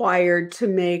required to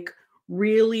make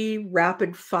really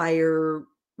rapid fire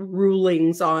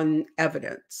rulings on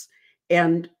evidence.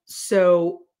 And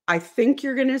so I think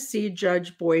you're going to see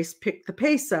Judge Boyce pick the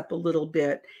pace up a little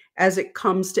bit as it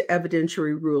comes to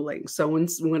evidentiary rulings. So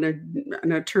when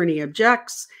an attorney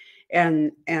objects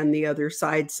and the other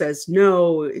side says,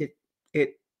 no,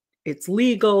 it's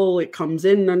legal, it comes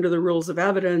in under the rules of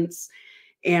evidence,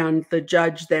 and the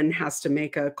judge then has to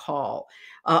make a call.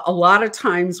 A lot of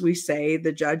times we say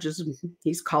the judge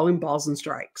he's calling balls and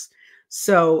strikes.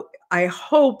 So I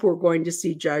hope we're going to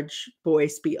see Judge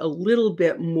Boyce be a little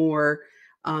bit more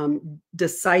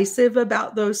decisive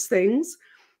about those things.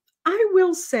 I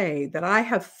will say that I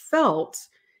have felt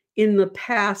in the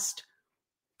past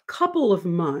couple of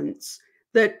months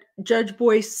that Judge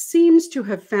Boyce seems to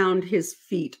have found his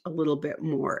feet a little bit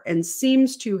more and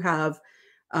seems to have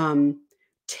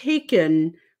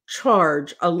taken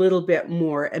charge a little bit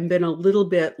more and been a little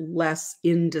bit less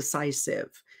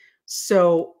indecisive.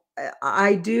 So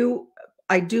I do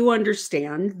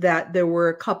understand that there were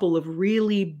a couple of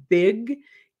really big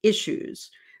issues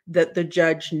that the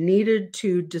judge needed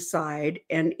to decide.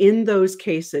 And in those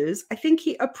cases, I think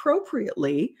he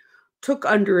appropriately took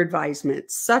under advisement,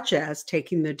 such as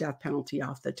taking the death penalty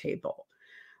off the table.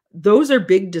 Those are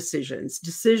big decisions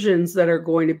that are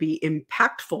going to be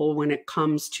impactful when it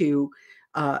comes to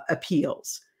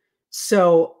appeals.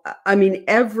 So, I mean,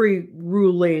 every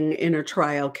ruling in a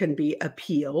trial can be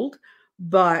appealed,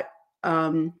 but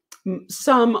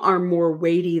some are more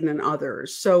weighty than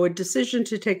others. So a decision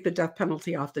to take the death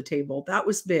penalty off the table, that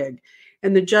was big.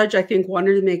 And the judge, I think,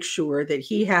 wanted to make sure that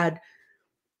he had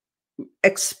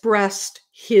expressed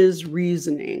his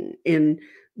reasoning in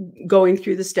going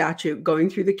through the statute, going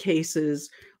through the cases,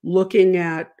 looking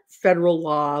at federal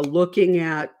law, looking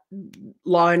at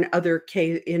law in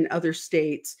other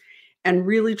states, and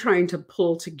really trying to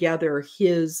pull together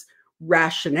his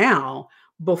rationale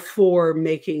before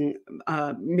making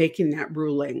that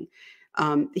ruling.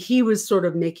 He was sort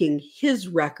of making his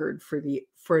record for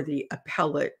the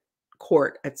appellate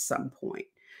court at some point.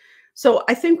 So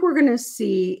I think we're going to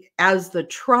see, as the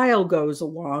trial goes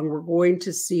along, we're going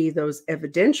to see those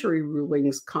evidentiary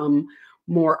rulings come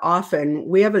more often.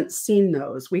 We haven't seen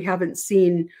those. We haven't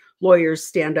seen lawyers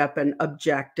stand up and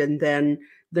object, and then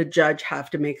the judge have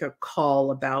to make a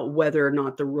call about whether or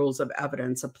not the rules of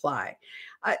evidence apply.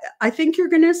 I think you're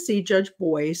going to see Judge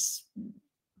Boyce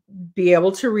be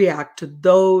able to react to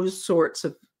those sorts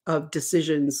of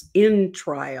decisions in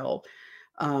trial.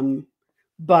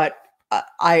 But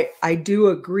I do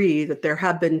agree that there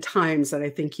have been times that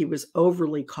I think he was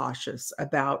overly cautious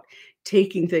about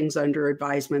taking things under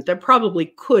advisement that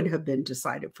probably could have been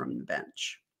decided from the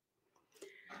bench.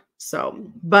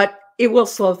 So, but it will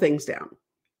slow things down.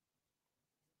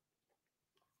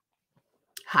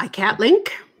 Hi, Catlink.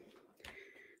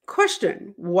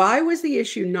 Question: why was the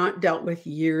issue not dealt with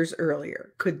years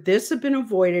earlier? Could this have been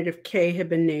avoided if Kay had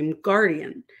been named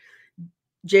guardian?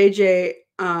 JJ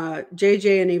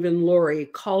and even Lori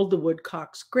called the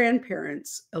Woodcocks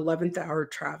grandparents 11th hour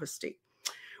travesty.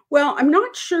 Well, I'm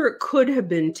not sure it could have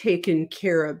been taken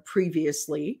care of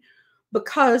previously,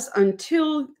 because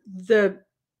until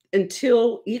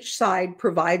each side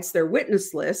provides their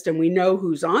witness list, and we know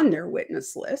who's on their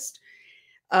witness list,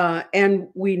 and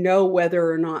we know whether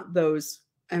or not those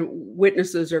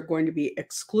witnesses are going to be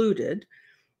excluded,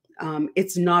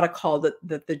 it's not a call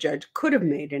that the judge could have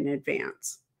made in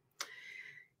advance.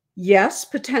 Yes,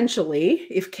 potentially,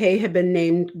 if Kay had been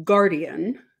named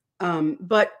guardian,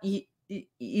 but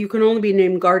you can only be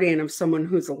named guardian of someone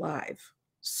who's alive.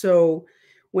 So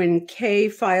when Kay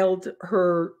filed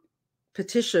her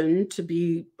petition to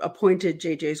be appointed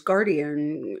JJ's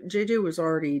guardian, JJ was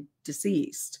already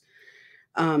deceased.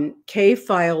 Kay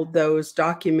filed those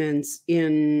documents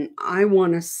in, I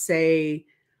want to say,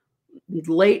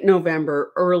 late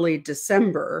November, early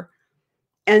December.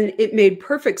 And it made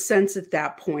perfect sense at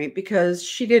that point because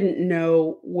she didn't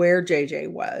know where JJ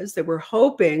was. They were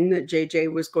hoping that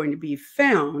JJ was going to be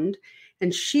found,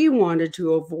 and she wanted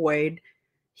to avoid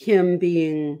him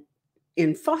being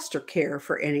in foster care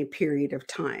for any period of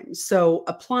time. So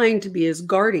applying to be his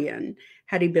guardian,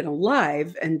 had he been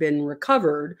alive and been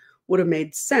recovered, would have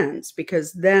made sense,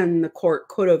 because then the court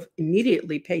could have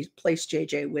immediately placed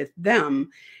JJ with them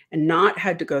and not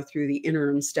had to go through the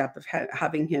interim step of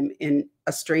having him in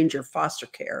a stranger foster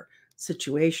care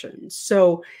situation.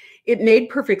 So it made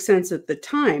perfect sense at the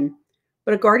time,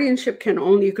 but a guardianship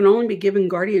you can only be given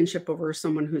guardianship over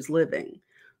someone who's living.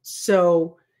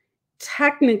 So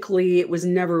technically it was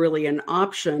never really an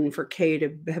option for Kay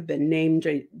to have been named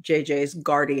JJ's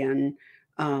guardian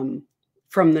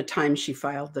from the time she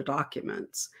filed the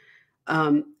documents.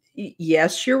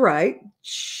 Yes, you're right.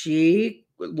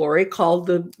 Lori called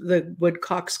the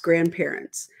Woodcocks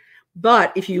grandparents.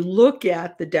 But if you look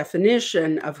at the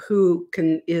definition of who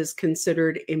is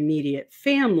considered immediate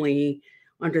family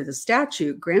under the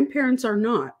statute, grandparents are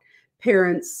not.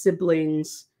 Parents,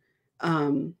 siblings,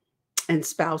 and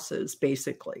spouses,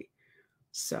 basically.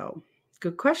 So,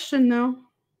 good question, though.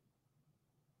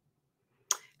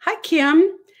 Hi,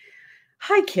 Kim.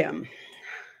 Hi, Kim.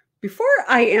 Before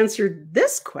I answer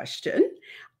this question,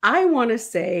 I want to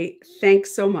say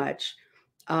thanks so much.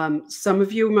 Some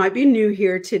of you might be new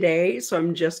here today, so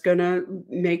I'm just going to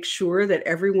make sure that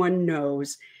everyone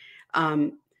knows.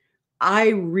 I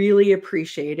really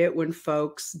appreciate it when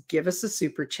folks give us a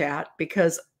super chat,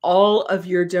 because all of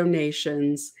your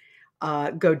donations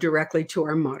go directly to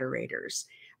our moderators.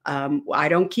 I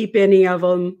don't keep any of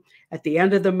them. At the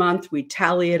end of the month, we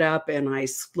tally it up and I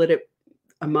split it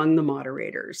among the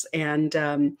moderators.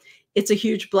 And it's a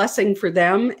huge blessing for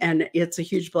them, and it's a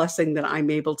huge blessing that I'm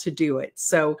able to do it.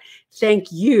 So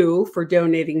thank you for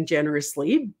donating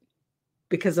generously,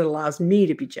 because it allows me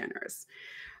to be generous.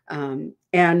 I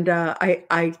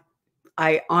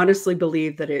honestly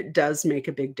believe that it does make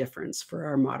a big difference for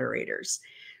our moderators.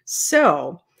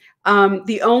 So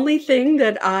the only thing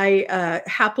that I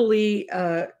happily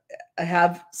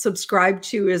have subscribed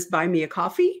to is Buy Me a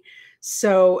Coffee.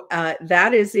 So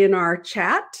that is in our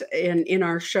chat and in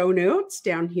our show notes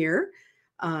down here.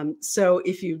 So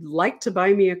if you'd like to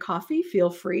buy me a coffee,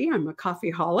 feel free. I'm a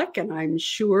coffeeholic, and I'm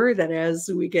sure that as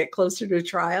we get closer to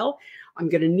trial, I'm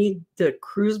going to need to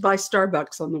cruise by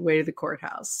Starbucks on the way to the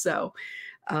courthouse. So,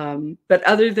 but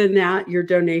other than that, your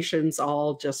donations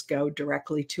all just go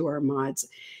directly to our mods.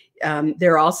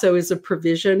 There also is a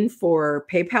provision for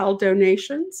PayPal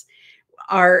donations.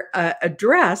 Our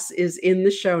address is in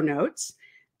the show notes.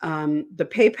 The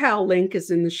PayPal link is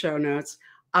in the show notes.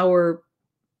 Our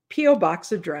P.O.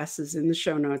 Box address is in the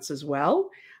show notes as well,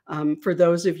 for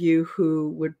those of you who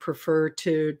would prefer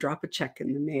to drop a check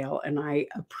in the mail. And I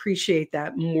appreciate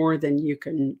that more than you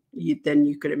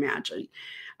could imagine.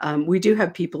 We do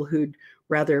have people who'd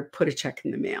rather put a check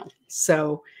in the mail.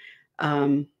 So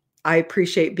I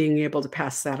appreciate being able to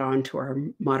pass that on to our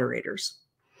moderators.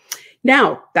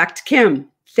 Now, back to Kim.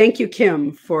 Thank you,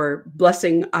 Kim, for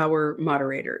blessing our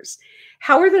moderators.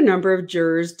 How are the number of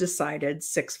jurors decided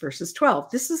 6 versus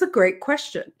 12? This is a great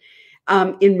question.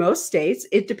 In most states,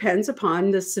 it depends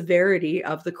upon the severity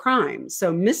of the crime.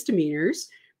 So misdemeanors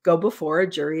go before a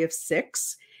jury of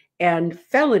 6 and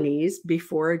felonies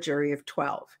before a jury of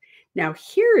 12. Now,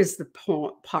 here is the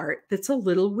part that's a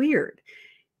little weird.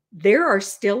 There are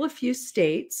still a few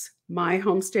states, my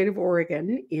home state of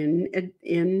Oregon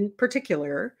in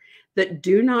particular, that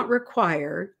do not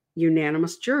require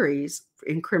unanimous juries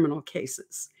in criminal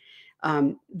cases.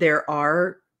 There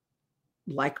are,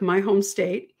 like my home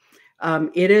state,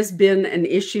 it has been an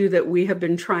issue that we have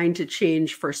been trying to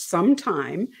change for some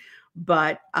time,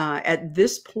 but at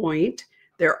this point,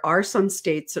 there are some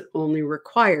states that only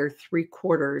require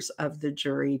 3/4 of the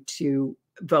jury to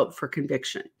vote for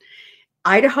conviction.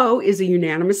 Idaho is a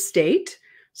unanimous state,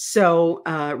 so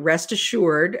rest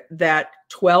assured that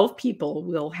 12 people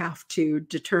will have to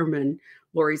determine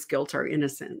Lori's guilt or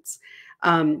innocence.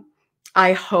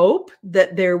 I hope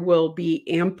that there will be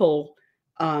ample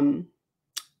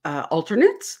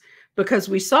alternates, because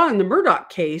we saw in the Murdaugh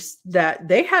case that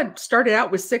they had started out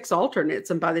with 6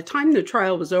 alternates, and by the time the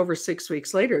trial was over 6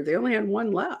 weeks later, they only had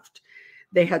 1 left.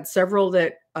 They had several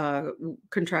that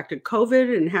contracted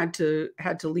COVID and had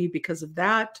to leave because of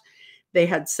that. They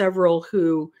had several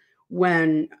who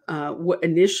When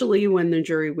initially, when the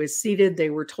jury was seated, they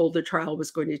were told the trial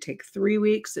was going to take 3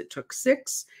 weeks. It took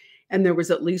 6. And there was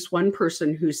at least one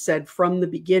person who said from the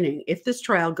beginning, if this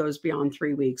trial goes beyond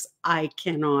 3 weeks, I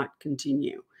cannot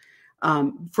continue,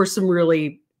 for some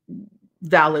really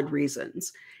valid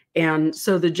reasons. And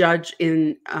so the judge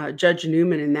Judge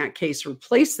Newman in that case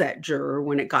replaced that juror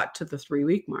when it got to the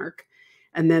 3-week mark.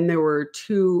 And then there were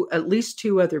at least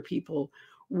two other people.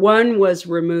 One was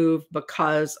removed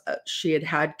because she had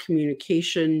had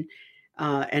communication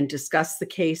and discussed the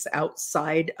case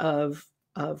outside of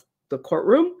the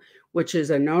courtroom, which is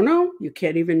a no-no. You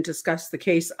can't even discuss the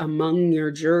case among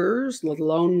your jurors, let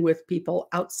alone with people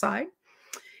outside.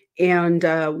 And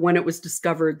when it was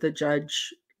discovered, the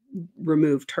judge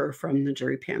removed her from the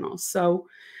jury panel. So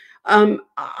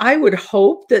I would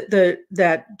hope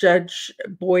that Judge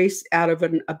Boyce, out of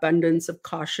an abundance of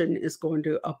caution, is going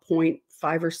to appoint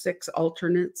 5 or 6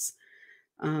 alternates,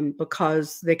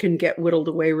 because they can get whittled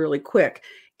away really quick.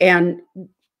 And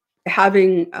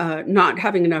not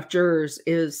having enough jurors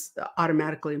is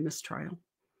automatically a mistrial.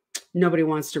 Nobody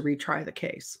wants to retry the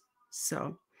case.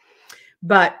 So,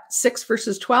 but 6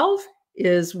 versus 12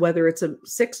 is whether it's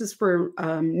 6 is for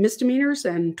misdemeanors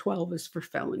and 12 is for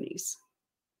felonies.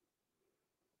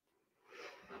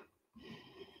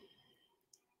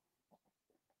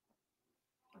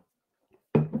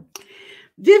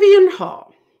 Vivian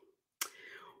Hall.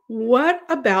 What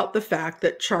about the fact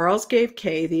that Charles gave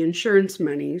Kay the insurance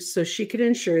money so she could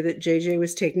ensure that JJ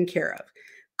was taken care of?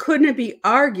 Couldn't it be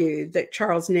argued that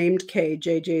Charles named Kay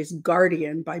JJ's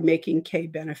guardian by making Kay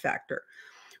benefactor?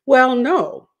 Well,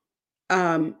 no,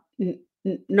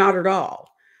 not at all.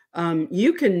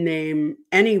 You can name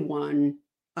anyone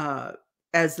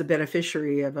as the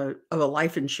beneficiary of a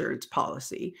life insurance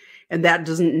policy, and that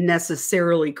doesn't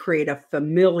necessarily create a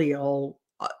familial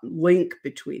link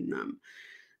between them.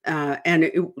 And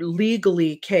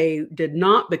legally, Kay did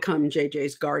not become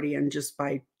JJ's guardian just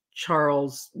by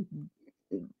Charles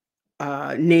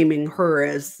naming her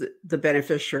as the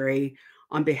beneficiary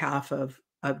on behalf of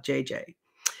JJ.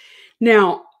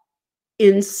 Now,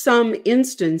 in some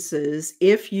instances,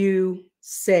 if you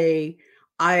say,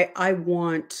 I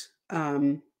want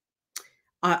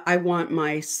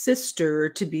my sister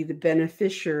to be the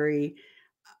beneficiary,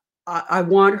 I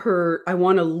want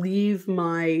to leave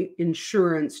my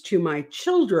insurance to my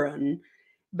children,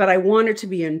 but I want it to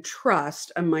be in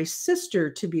trust, and my sister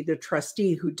to be the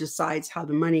trustee who decides how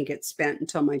the money gets spent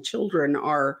until my children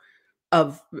are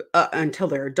until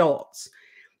they're adults.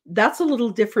 That's a little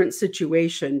different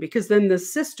situation, because then the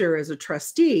sister as a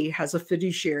trustee has a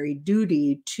fiduciary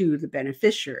duty to the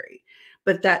beneficiary,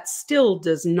 but that still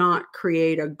does not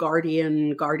create a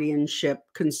guardianship,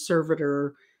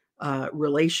 conservator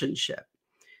relationship.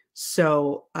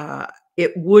 So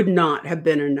it would not have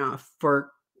been enough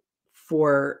for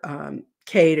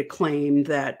Kay to claim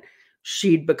that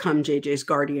she'd become JJ's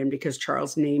guardian because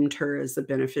Charles named her as the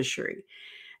beneficiary.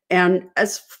 And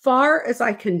as far as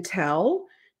I can tell,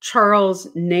 Charles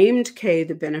named Kay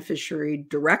the beneficiary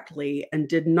directly and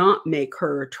did not make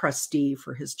her a trustee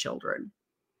for his children.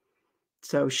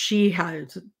 So she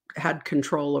had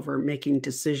control over making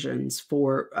decisions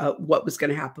for what was going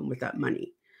to happen with that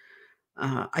money.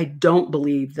 I don't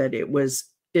believe that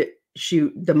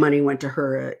the money went to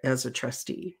her as a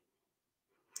trustee.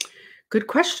 Good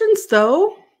questions,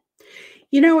 though.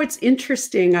 You know, it's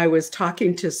interesting. I was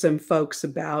talking to some folks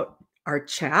about our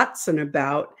chats and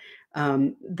about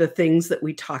the things that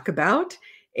we talk about.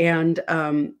 And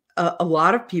a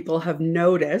lot of people have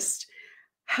noticed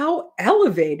how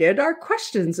elevated our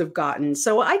questions have gotten.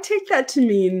 So I take that to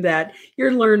mean that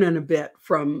you're learning a bit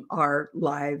from our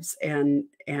lives and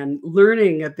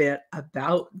learning a bit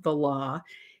about the law.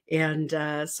 And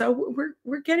so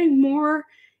we're getting more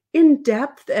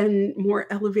in-depth and more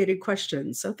elevated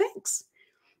questions. So thanks.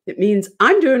 It means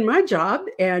I'm doing my job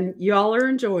and y'all are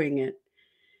enjoying it.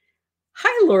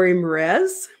 Hi, Lori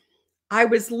Merez. I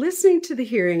was listening to the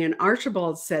hearing and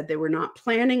Archibald said they were not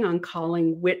planning on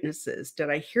calling witnesses. Did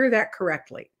I hear that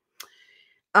correctly?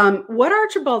 What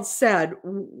Archibald said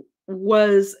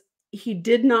was he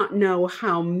did not know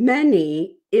how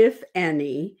many, if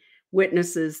any,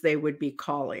 witnesses they would be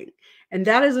calling. And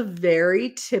that is a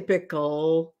very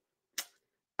typical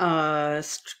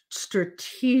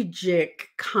strategic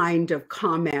kind of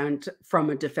comment from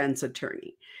a defense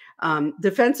attorney.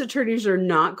 Defense attorneys are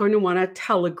not going to want to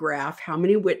telegraph how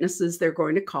many witnesses they're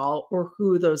going to call or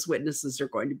who those witnesses are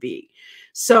going to be.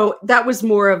 So that was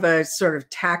more of a sort of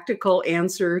tactical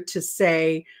answer to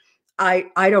say, I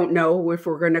don't know if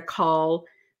we're going to call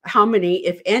how many,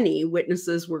 if any,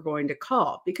 witnesses we're going to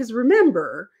call. Because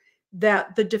remember,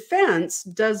 that the defense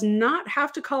does not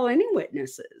have to call any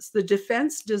witnesses. The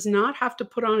defense does not have to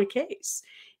put on a case.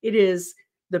 It is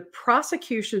the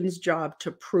prosecution's job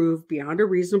to prove beyond a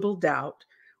reasonable doubt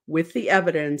with the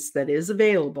evidence that is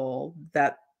available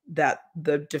that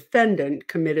the defendant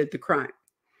committed the crime.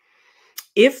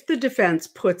 If the defense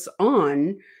puts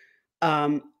on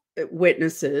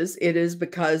witnesses, it is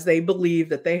because they believe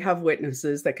that they have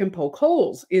witnesses that can poke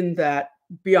holes in that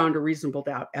beyond a reasonable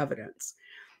doubt evidence.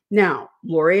 Now,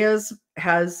 Lori has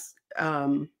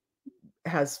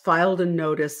filed a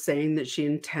notice saying that she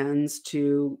intends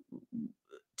to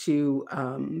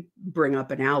bring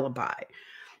up an alibi.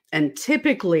 And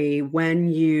typically, when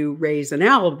you raise an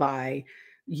alibi,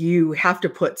 you have to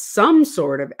put some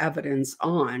sort of evidence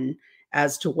on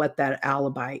as to what that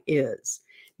alibi is.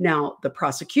 Now, the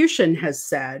prosecution has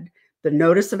said the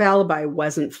notice of alibi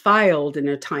wasn't filed in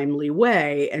a timely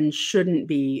way and shouldn't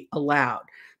be allowed.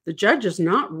 The judge has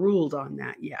not ruled on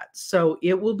that yet. So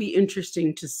it will be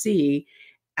interesting to see,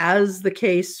 as the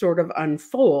case sort of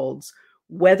unfolds,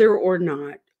 whether or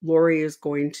not Lori is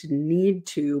going to need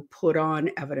to put on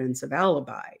evidence of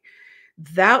alibi.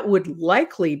 That would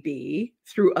likely be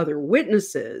through other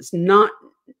witnesses, not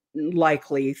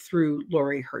likely through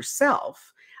Lori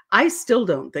herself. I still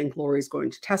don't think Lori's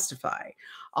going to testify,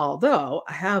 although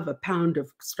I have a pound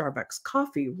of Starbucks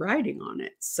coffee riding on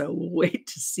it. So we'll wait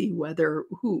to see whether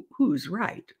who's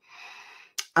right.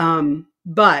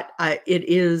 But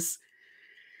it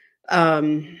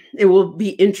will be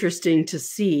interesting to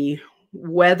see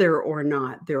whether or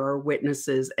not there are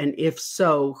witnesses, and if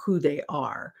so, who they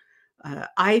are.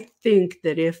 I think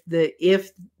that if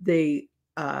the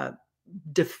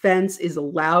defense is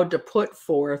allowed to put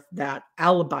forth that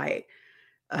alibi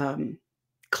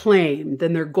claim,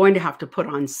 then they're going to have to put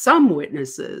on some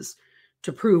witnesses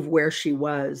to prove where she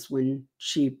was when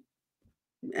she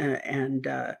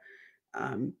to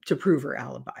prove her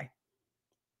alibi.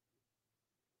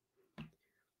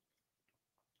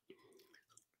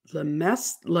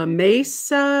 La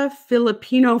Mesa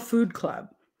Filipino Food Club.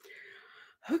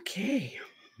 Okay.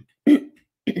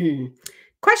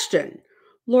 Question.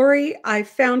 Lori, I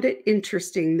found it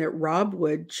interesting that Rob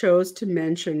Wood chose to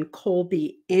mention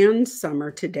Colby and Summer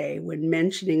today when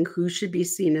mentioning who should be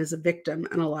seen as a victim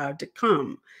and allowed to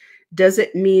come. Does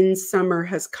it mean Summer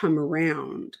has come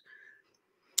around?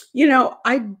 You know,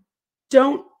 I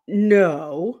don't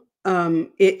know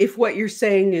if what you're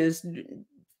saying is,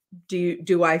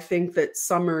 do I think that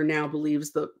Summer now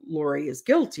believes that Lori is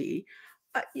guilty?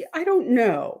 I don't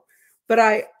know, but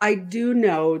I do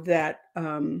know that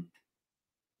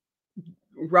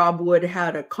Rob Wood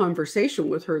had a conversation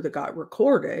with her that got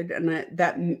recorded, and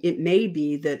that it may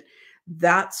be that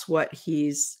that's what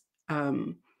he's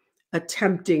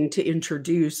attempting to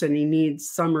introduce, and he needs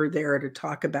Summer there to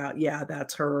talk about, yeah,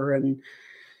 that's her, and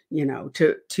you know,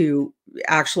 to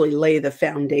actually lay the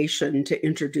foundation to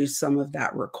introduce some of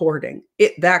that recording.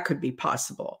 That could be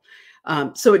possible.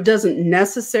 So it doesn't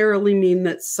necessarily mean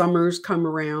that Summer's come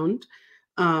around.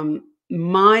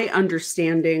 My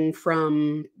understanding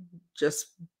from just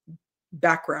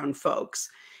background folks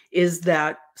is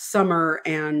that Summer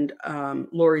and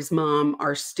Lori's mom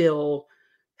are still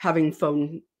having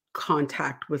phone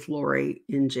contact with Lori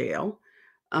in jail.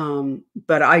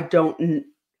 But I don't,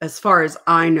 as far as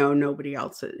I know, nobody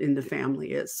else in the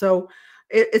family is. So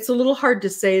it's a little hard to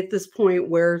say at this point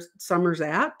where Summer's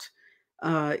at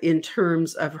in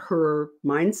terms of her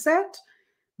mindset,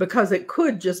 because it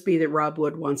could just be that Rob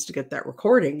Wood wants to get that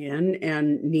recording in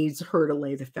and needs her to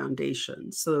lay the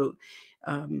foundation. So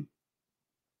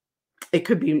it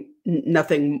could be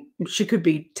nothing. She could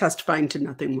be testifying to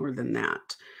nothing more than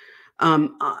that.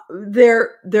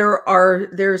 There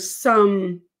are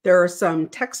some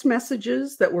text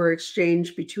messages that were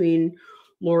exchanged between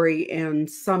Lori and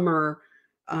Summer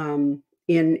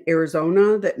in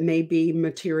Arizona that may be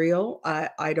material.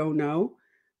 I don't know,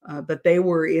 but they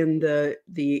were in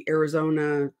the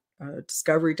Arizona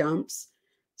discovery dumps.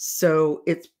 So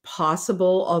it's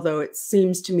possible, although it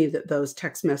seems to me that those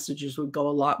text messages would go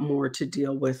a lot more to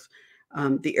deal with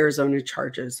the Arizona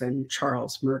charges and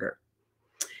Charles' murder.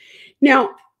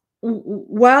 Now,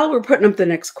 while we're putting up the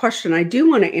next question, I do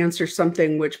want to answer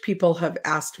something which people have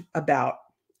asked about,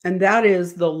 and that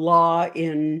is the law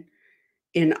in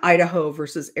Idaho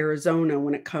versus Arizona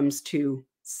when it comes to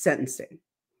sentencing.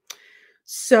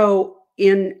 So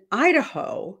in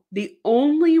Idaho, the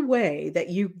only way that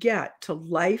you get to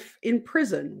life in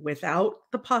prison without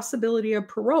the possibility of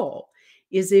parole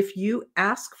is if you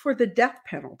ask for the death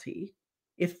penalty,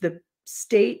 if the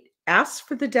state asks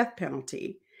for the death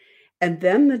penalty, and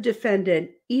then the defendant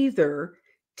either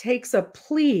takes a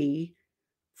plea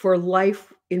for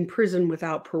life in prison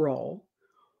without parole,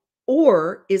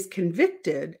 or is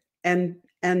convicted and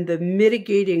the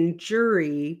mitigating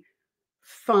jury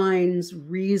finds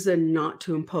reason not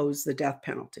to impose the death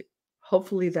penalty.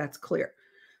 Hopefully that's clear.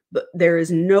 But there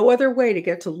is no other way to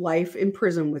get to life in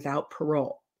prison without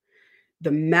parole.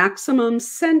 The maximum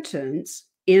sentence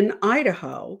in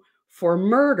Idaho for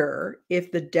murder,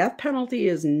 if the death penalty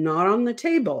is not on the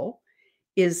table,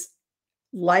 is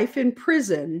life in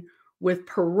prison with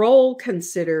parole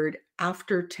considered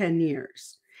after 10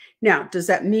 years. Now, does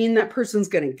that mean that person's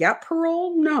going to get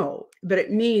parole? No, but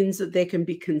it means that they can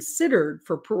be considered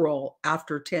for parole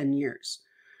after 10 years.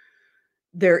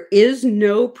 There is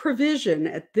no provision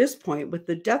at this point with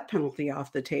the death penalty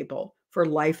off the table for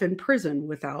life in prison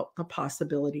without the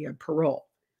possibility of parole.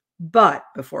 But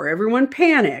before everyone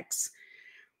panics,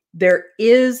 there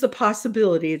is the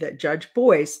possibility that Judge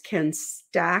Boyce can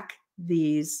stack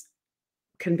these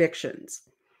convictions.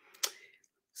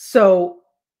 So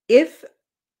if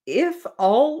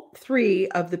all three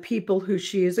of the people who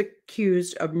she is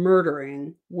accused of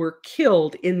murdering were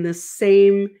killed in the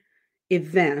same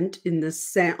event, on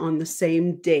the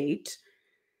same date,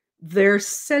 their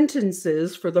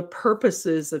sentences for the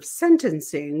purposes of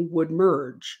sentencing would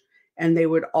merge, and they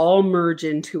would all merge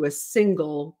into a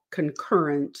single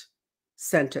concurrent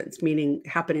sentence, meaning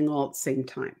happening all at the same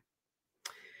time.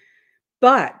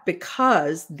 But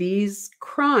because these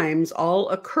crimes all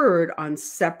occurred on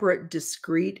separate,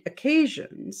 discrete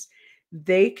occasions,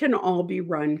 they can all be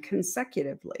run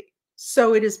consecutively.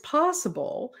 So it is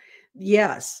possible,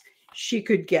 yes, she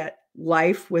could get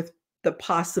life with the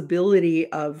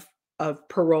possibility of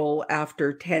parole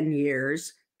after 10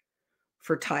 years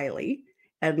for Tylee,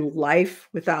 and life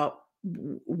with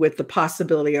the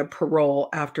possibility of parole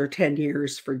after 10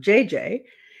 years for JJ,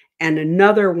 and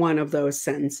another one of those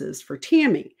sentences for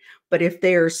Tammy. But if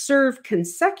they are served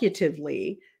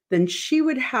consecutively, then she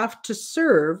would have to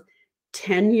serve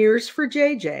 10 years for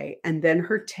JJ, and then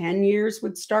her 10 years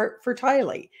would start for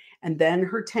Tylee, and then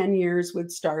her 10 years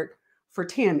would start for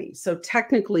Tammy. So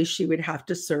technically, she would have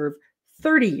to serve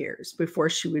 30 years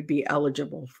before she would be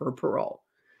eligible for parole.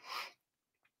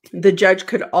 The judge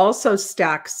could also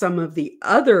stack some of the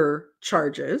other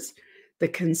charges, the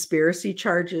conspiracy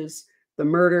charges, the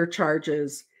murder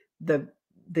charges, the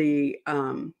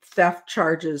theft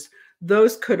charges.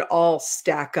 Those could all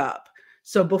stack up.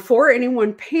 So before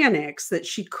anyone panics that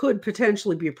she could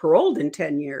potentially be paroled in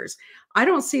 10 years, I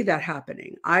don't see that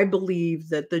happening. I believe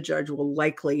that the judge will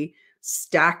likely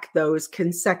stack those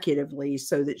consecutively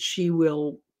so that she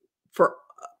will, for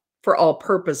all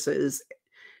purposes,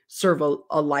 serve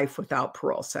a life without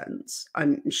parole sentence.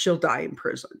 She'll die in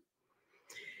prison.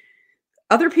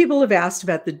 Other people have asked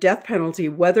about the death penalty,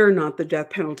 whether or not the death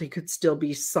penalty could still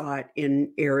be sought in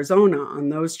Arizona on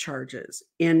those charges.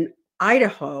 In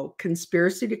Idaho,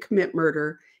 conspiracy to commit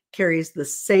murder carries the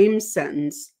same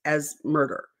sentence as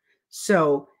murder.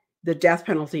 So the death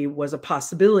penalty was a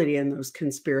possibility in those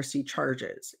conspiracy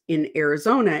charges. In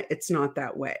Arizona, it's not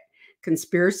that way.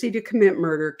 Conspiracy to commit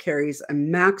murder carries a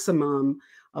maximum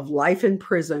of life in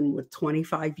prison with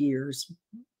 25 years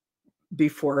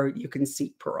before you can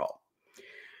seek parole.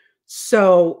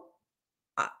 So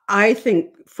I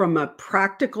think from a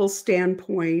practical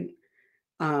standpoint,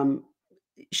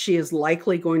 she is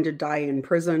likely going to die in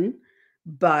prison,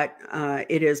 but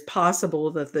it is possible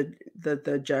that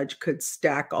the judge could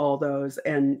stack all those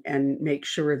and make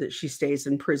sure that she stays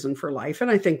in prison for life. And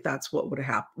I think that's what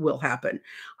will happen.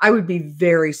 I would be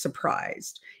very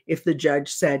surprised if the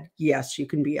judge said, yes, you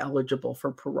can be eligible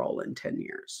for parole in 10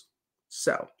 years.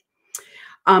 So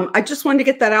I just wanted to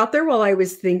get that out there while I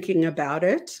was thinking about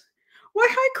it. Why,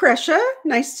 hi, Kresha.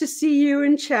 Nice to see you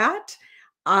in chat.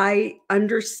 I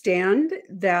understand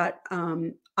that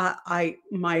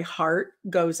my heart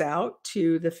goes out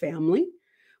to the family,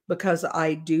 because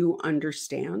I do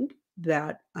understand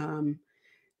that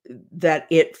that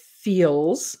it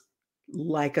feels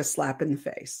like a slap in the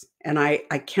face, and I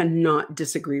cannot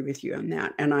disagree with you on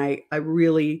that. And I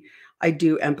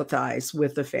do empathize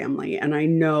with the family, and I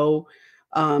know.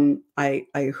 I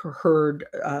heard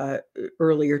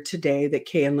earlier today that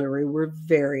Kay and Larry were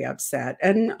very upset,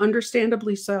 and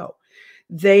understandably so.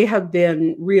 They have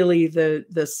been really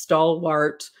the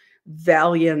stalwart,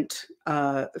 valiant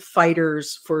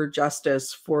fighters for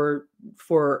justice for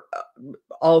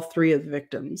all three of the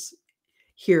victims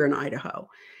here in Idaho.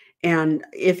 And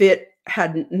if it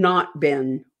had not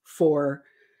been for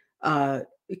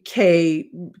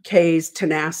Kay's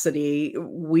tenacity,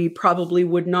 we probably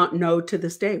would not know to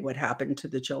this day what happened to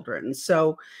the children.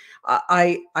 So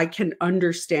I can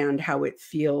understand how it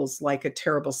feels like a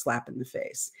terrible slap in the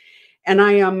face. And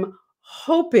I am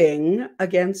hoping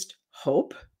against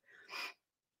hope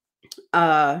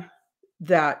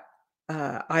that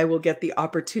I will get the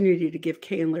opportunity to give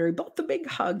Kay and Larry both a big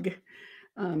hug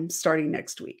starting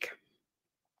next week.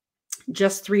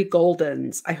 Just 3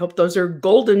 Goldens. I hope those are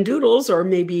golden doodles or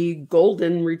maybe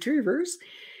golden retrievers.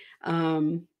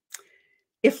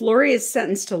 If Lori is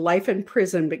sentenced to life in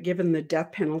prison but given the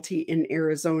death penalty in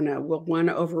Arizona, will one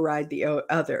override the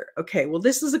other? Okay, well,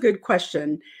 this is a good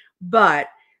question, but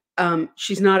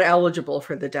she's not eligible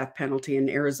for the death penalty in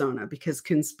Arizona because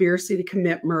conspiracy to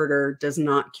commit murder does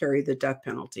not carry the death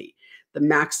penalty. The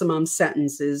maximum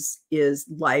sentence is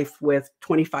life with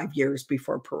 25 years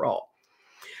before parole.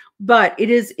 But it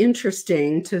is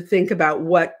interesting to think about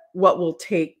what will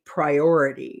take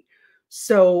priority.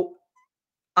 So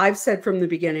I've said from the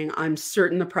beginning, I'm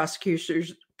certain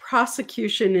the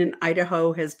prosecution in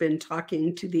Idaho has been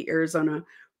talking to the Arizona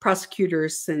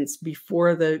prosecutors since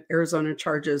before the Arizona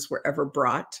charges were ever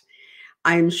brought.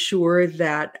 I'm sure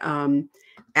that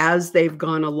as they've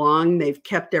gone along, they've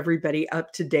kept everybody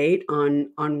up to date on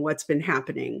what's been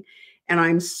happening. And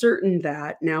I'm certain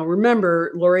that, now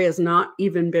remember, Lori has not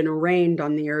even been arraigned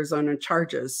on the Arizona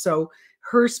charges. So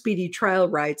her speedy trial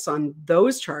rights on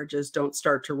those charges don't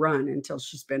start to run until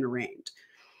she's been arraigned.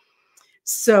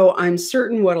 So I'm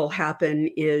certain what'll happen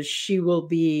is she will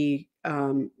be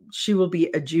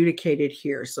adjudicated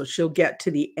here. So she'll get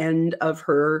to the end of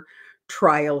her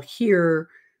trial here.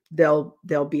 There'll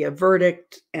be a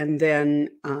verdict, and then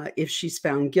if she's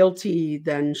found guilty,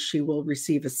 then she will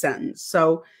receive a sentence.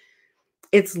 So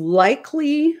it's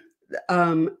likely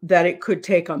that it could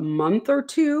take a month or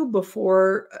 2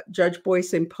 before Judge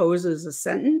Boyce imposes a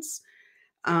sentence.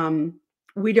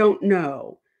 We don't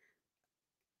know.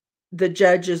 The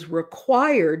judge is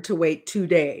required to wait 2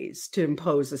 days to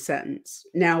impose a sentence.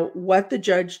 Now, what the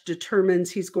judge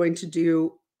determines he's going to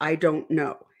do, I don't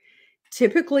know.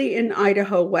 Typically in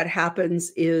Idaho, what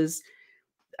happens is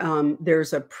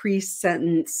there's a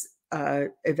pre-sentence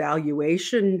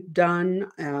evaluation done,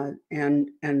 and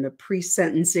the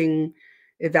pre-sentencing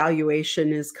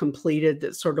evaluation is completed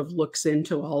that sort of looks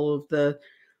into all of the,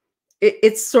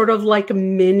 it's sort of like a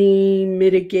mini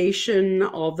mitigation,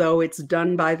 although it's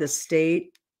done by the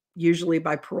state, usually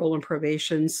by parole and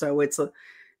probation. So it's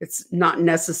not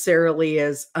necessarily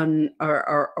as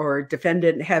or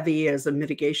defendant heavy as a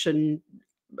mitigation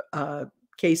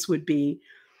case would be.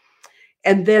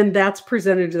 And then that's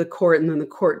presented to the court, and then the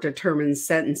court determines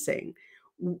sentencing.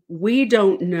 We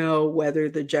don't know whether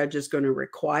the judge is going to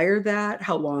require that,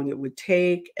 how long it would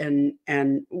take, and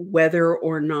whether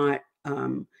or not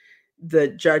the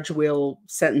judge will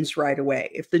sentence right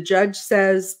away. If the judge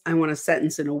says, I want to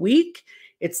sentence in a week,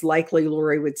 it's likely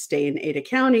Lori would stay in Ada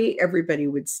County. Everybody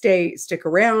would stick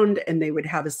around, and they would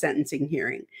have a sentencing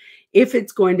hearing. If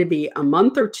it's going to be a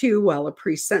month or 2 while a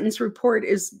pre-sentence report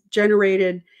is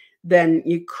generated, then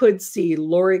you could see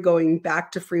Lori going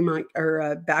back to Fremont,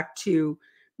 or back to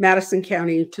Madison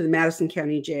County, to the Madison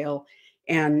County Jail,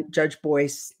 and Judge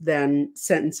Boyce then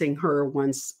sentencing her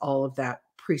once all of that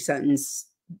pre-sentence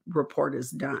report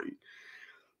is done.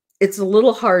 It's a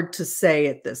little hard to say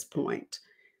at this point.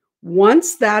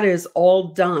 Once that is all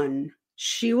done,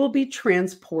 she will be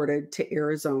transported to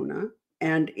Arizona,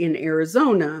 and in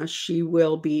Arizona, she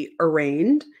will be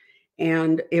arraigned,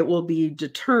 and it will be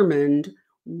determined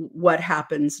what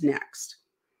happens next.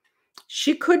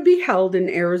 She could be held in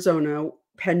Arizona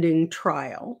pending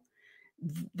trial.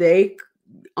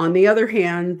 On the other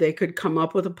hand, they could come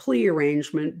up with a plea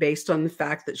arrangement based on the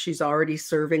fact that she's already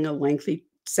serving a lengthy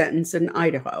sentence in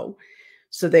Idaho.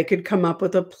 So they could come up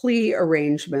with a plea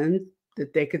arrangement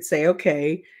that they could say,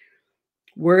 okay,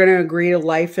 we're going to agree to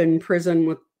life in prison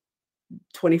with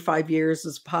 25 years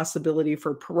as a possibility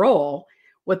for parole.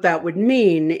 What that would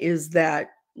mean is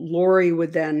that Lori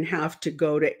would then have to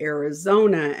go to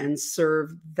Arizona and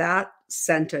serve that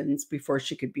sentence before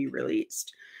she could be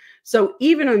released. So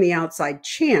even on the outside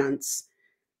chance,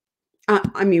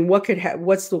 I mean,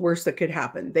 what's the worst that could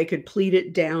happen? They could plead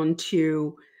it down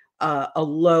to a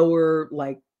lower,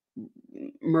 like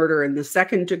murder in the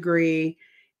 2nd degree,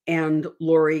 and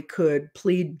Lori could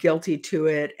plead guilty to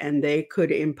it, and they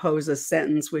could impose a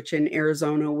sentence, which in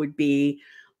Arizona would be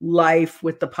life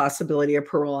with the possibility of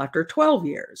parole after 12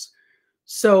 years.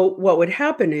 So what would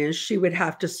happen is she would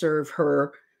have to serve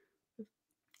her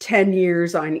 10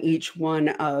 years on each one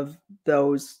of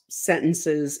those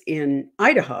sentences in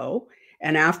Idaho.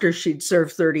 And after she'd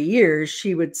served 30 years,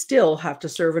 she would still have to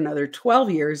serve another 12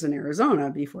 years in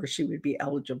Arizona before she would be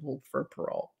eligible for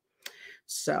parole.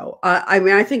 So, I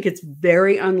mean, I think it's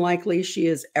very unlikely she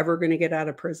is ever going to get out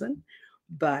of prison,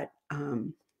 but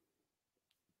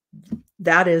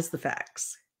that is the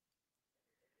facts.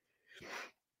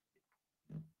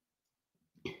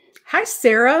 Hi,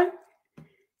 Sarah.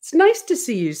 It's nice to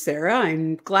see you, Sarah.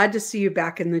 I'm glad to see you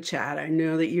back in the chat. I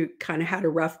know that you kind of had a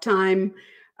rough time,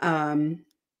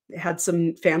 had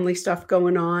some family stuff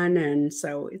going on, and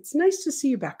so it's nice to see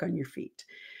you back on your feet.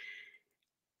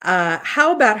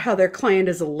 How about how their client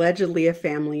is allegedly a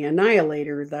family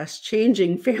annihilator, thus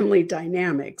changing family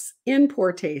dynamics? In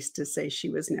poor taste to say she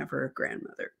was never a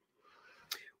grandmother.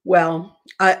 Well,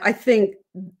 I think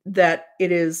that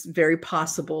it is very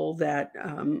possible that,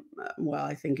 well,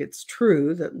 I think it's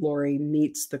true that Lori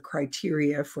meets the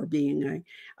criteria for being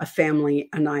a family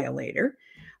annihilator.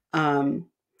 And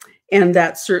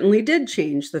that certainly did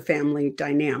change the family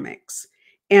dynamics.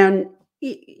 And,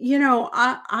 you know,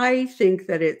 I think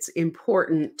that it's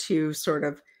important to sort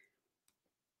of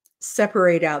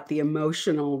separate out the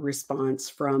emotional response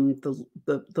from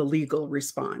the legal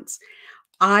response.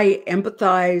 I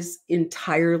empathize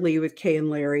entirely with Kay and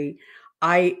Larry.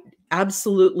 I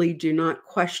absolutely do not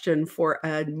question for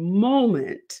a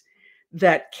moment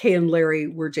that Kay and Larry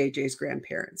were JJ's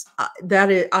grandparents.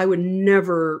 I would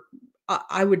never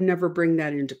bring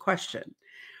that into question.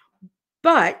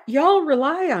 But y'all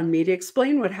rely on me to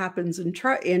explain what happens in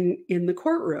the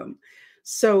courtroom.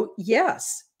 So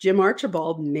yes, Jim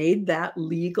Archibald made that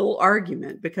legal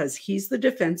argument because he's the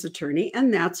defense attorney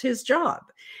and that's his job.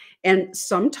 And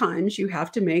sometimes you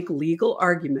have to make legal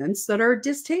arguments that are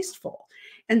distasteful.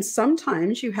 And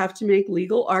sometimes you have to make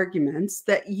legal arguments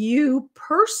that you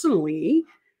personally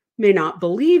may not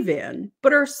believe in,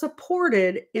 but are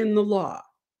supported in the law.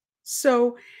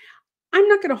 So I'm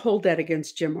not going to hold that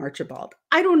against Jim Archibald.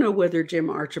 I don't know whether Jim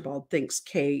Archibald thinks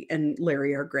Kay and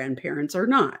Larry are grandparents or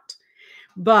not,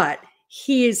 but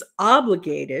he is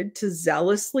obligated to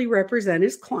zealously represent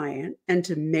his client and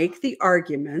to make the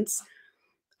arguments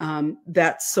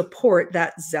that support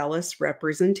that zealous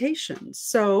representation.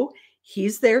 So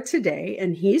he's there today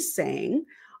and he's saying,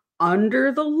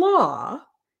 under the law,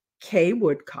 Kay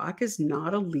Woodcock is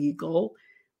not a legal,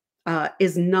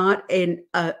 is not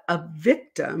a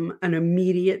victim, an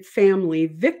immediate family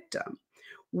victim.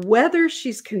 Whether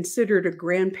she's considered a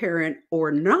grandparent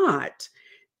or not,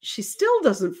 she still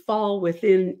doesn't fall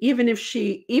within, even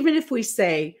if we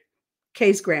say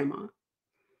Kay's grandma,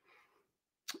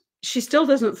 she still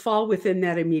doesn't fall within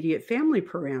that immediate family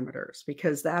parameters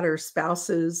because that are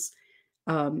spouses,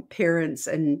 parents,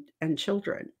 and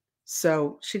children.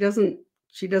 So she doesn't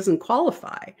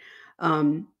qualify.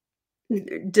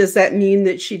 Does that mean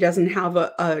that she doesn't have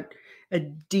a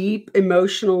deep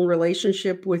emotional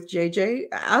relationship with JJ?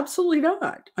 Absolutely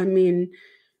not. I mean,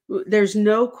 there's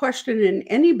no question in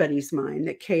anybody's mind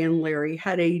that Kay and Larry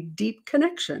had a deep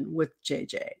connection with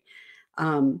JJ.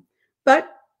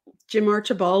 But Jim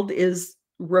Archibald is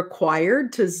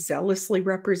required to zealously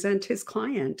represent his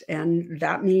client. And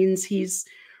that means he's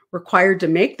required to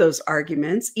make those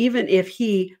arguments, even if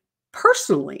he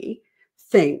personally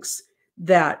thinks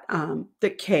that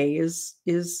that Kay is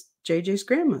JJ's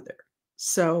grandmother.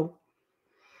 So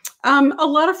a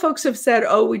lot of folks have said,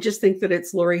 oh, we just think that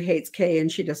it's Lori hates Kay and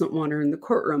she doesn't want her in the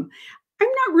courtroom. I'm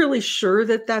not really sure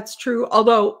that that's true,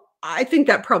 although I think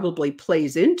that probably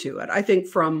plays into it. I think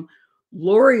from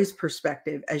Lori's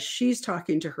perspective, as she's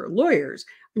talking to her lawyers,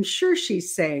 I'm sure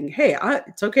she's saying, hey,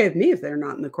 it's okay with me if they're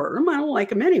not in the courtroom. I don't like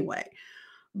them anyway.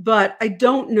 But I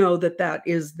don't know that that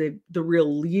is the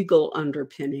real legal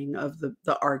underpinning of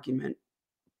the argument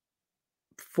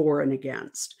for and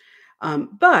against.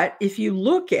 But if you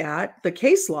look at the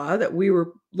case law that we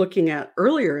were looking at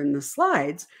earlier in the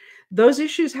slides, those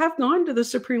issues have gone to the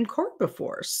Supreme Court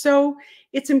before. So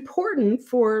it's important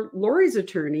for Lori's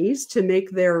attorneys to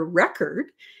make their record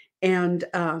and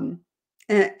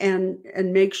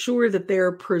make sure that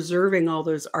they're preserving all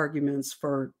those arguments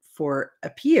for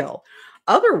appeal.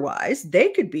 Otherwise, they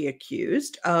could be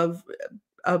accused of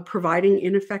providing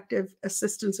ineffective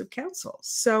assistance of counsel.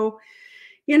 So,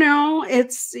 you know,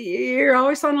 you're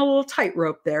always on a little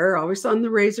tightrope there, always on the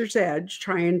razor's edge,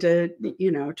 trying to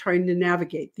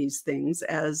navigate these things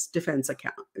as defense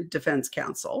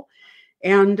counsel.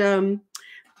 And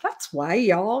that's why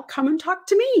y'all come and talk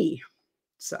to me.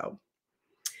 So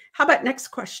how about next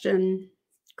question?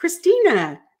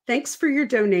 Christina, thanks for your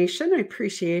donation. I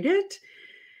appreciate it.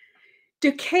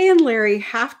 Do Kay and Larry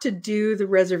have to do the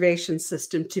reservation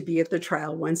system to be at the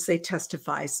trial once they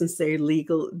testify, since they're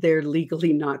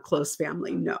legally not close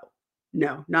family? No,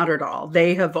 not at all.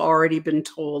 They have already been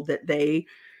told that they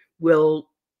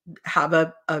will have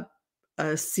a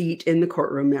seat in the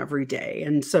courtroom every day.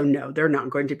 And so no, they're not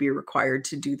going to be required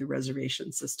to do the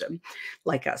reservation system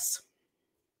like us.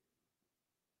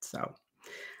 So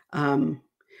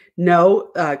No,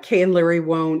 Kay and Larry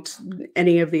won't.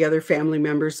 Any of the other family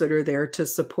members that are there to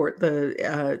support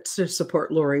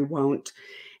Lori won't.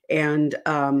 And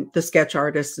the sketch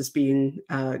artist is being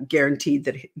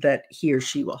guaranteed that he or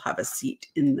she will have a seat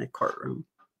in the courtroom.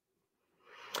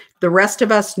 The rest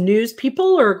of us news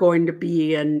people are going to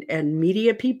be, and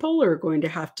media people are going to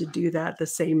have to do that the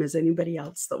same as anybody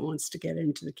else that wants to get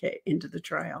into the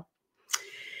trial.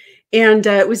 And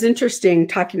it was interesting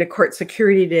talking to court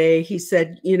security today. He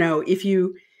said, you know,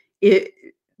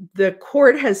 the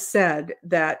court has said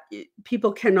that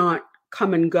people cannot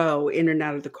come and go in and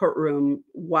out of the courtroom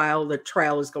while the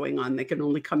trial is going on. They can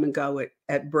only come and go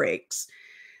at breaks.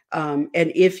 And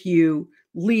if you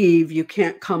leave, you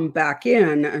can't come back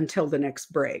in until the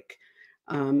next break.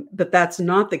 But that's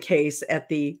not the case at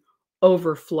the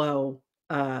overflow,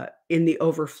 in the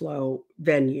overflow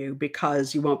venue,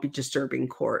 because you won't be disturbing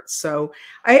court. So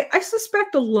I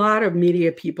suspect a lot of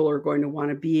media people are going to want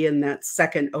to be in that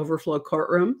second overflow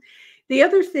courtroom. The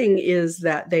other thing is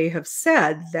that they have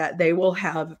said that they will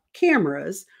have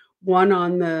cameras, one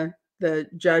on the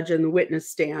judge and the witness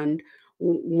stand,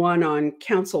 one on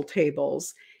counsel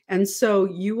tables. And so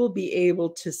you will be able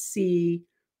to see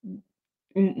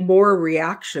more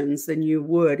reactions than you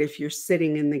would if you're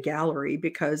sitting in the gallery,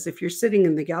 because if you're sitting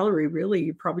in the gallery, really,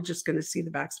 you're probably just going to see the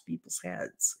backs of people's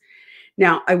heads.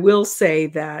 Now, I will say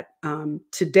that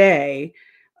today,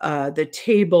 the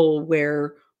table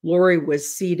where Lori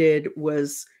was seated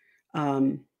was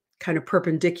kind of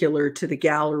perpendicular to the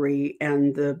gallery,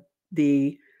 and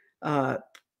the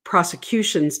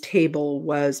prosecution's table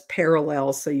was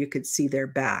parallel, so you could see their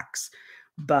backs.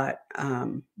 But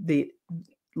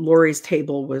Lori's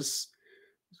table was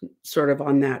sort of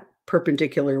on that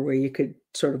perpendicular where you could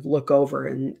sort of look over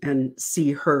and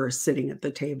see her sitting at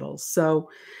the table. So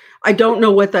I don't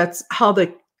know how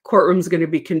the courtroom's going to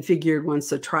be configured once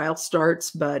the trial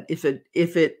starts, but if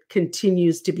it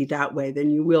continues to be that way, then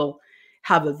you will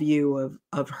have a view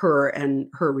of her and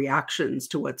her reactions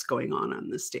to what's going on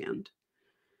the stand.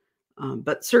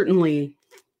 But certainly,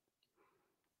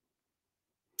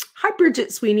 hi,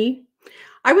 Bridget Sweeney.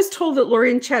 I was told that Lori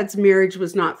and Chad's marriage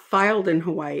was not filed in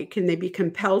Hawaii. Can they be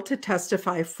compelled to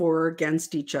testify for or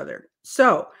against each other?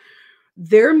 So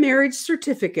their marriage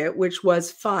certificate, which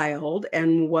was filed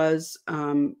and was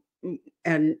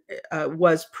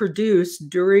produced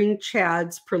during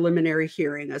Chad's preliminary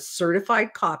hearing, a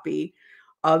certified copy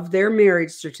of their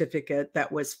marriage certificate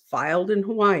that was filed in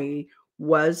Hawaii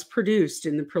was produced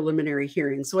in the preliminary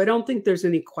hearing. So I don't think there's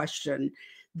any question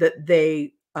that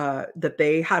they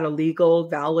had a legal,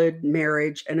 valid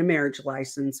marriage and a marriage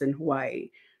license in Hawaii.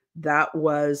 That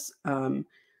was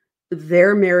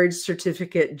their marriage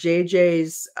certificate,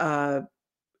 JJ's,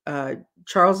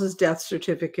 Charles's death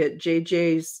certificate,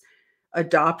 JJ's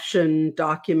adoption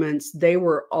documents. They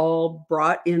were all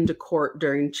brought into court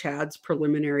during Chad's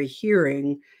preliminary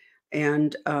hearing,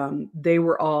 and they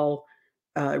were all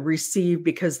received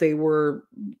because they were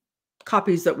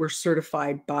copies that were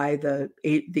certified by the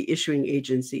issuing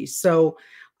agency. So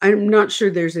I'm not sure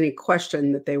there's any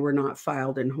question that they were not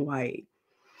filed in Hawaii.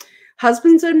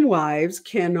 Husbands and wives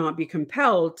cannot be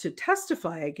compelled to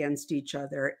testify against each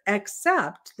other,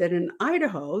 except that in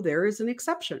Idaho, there is an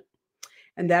exception.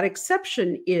 And that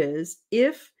exception is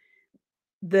if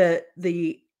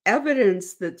the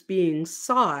evidence that's being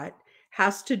sought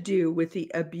has to do with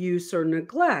the abuse or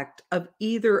neglect of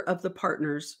either of the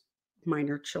partner's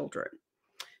minor children.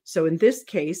 So in this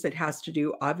case, it has to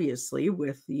do, obviously,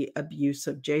 with the abuse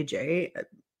of JJ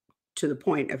to the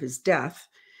point of his death.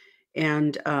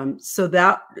 And so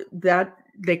that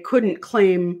they couldn't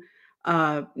claim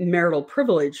marital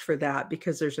privilege for that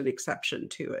because there's an exception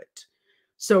to it.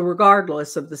 So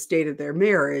regardless of the state of their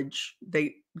marriage,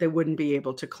 they wouldn't be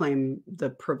able to claim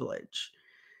the privilege.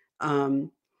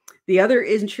 The other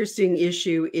interesting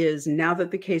issue is now that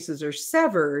the cases are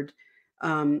severed,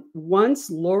 once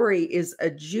Lori is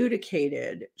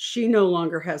adjudicated, she no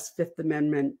longer has Fifth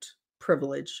Amendment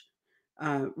privilege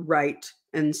right.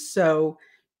 And so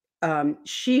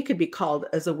she could be called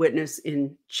as a witness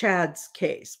in Chad's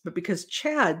case. But because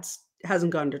Chad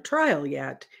hasn't gone to trial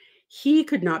yet, he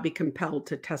could not be compelled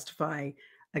to testify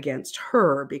against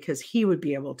her because he would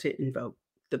be able to invoke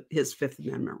his Fifth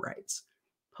Amendment rights.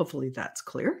 Hopefully that's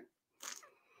clear.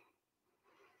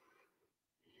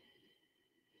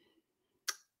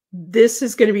 This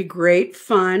is going to be great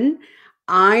fun.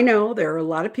 I know there are a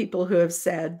lot of people who have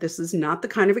said this is not the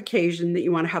kind of occasion that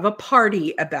you want to have a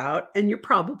party about, and you're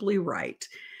probably right.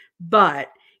 But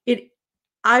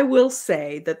I will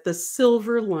say that the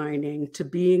silver lining to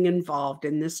being involved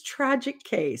in this tragic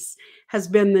case has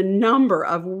been the number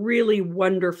of really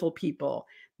wonderful people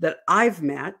that I've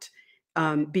met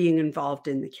being involved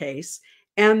in the case.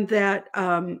 And that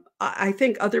I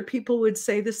think other people would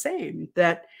say the same,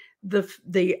 that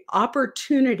the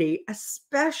opportunity,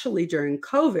 especially during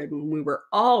COVID, when we were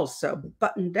all so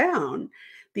buttoned down,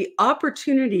 the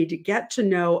opportunity to get to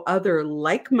know other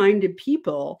like-minded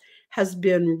people has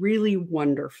been really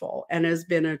wonderful and has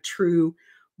been a true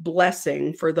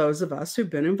blessing for those of us who've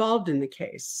been involved in the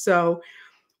case. So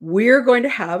we're going to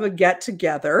have a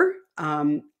get-together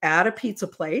at a pizza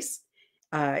place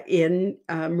in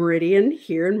Meridian,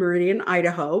 here in Meridian,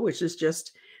 Idaho, which is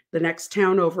just the next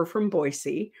town over from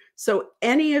Boise. So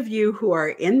any of you who are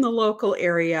in the local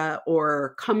area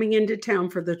or coming into town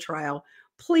for the trial,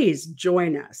 please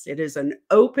join us. It is an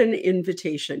open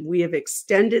invitation. We have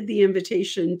extended the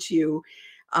invitation to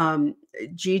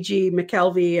Gigi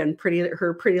McKelvey and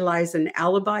her Pretty Lies and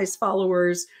Alibis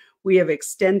followers. We have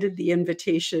extended the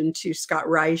invitation to Scott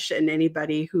Reich and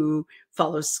anybody who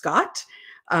follows Scott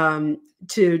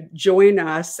to join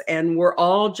us. And we're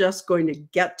all just going to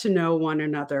get to know one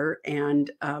another and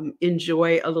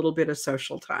enjoy a little bit of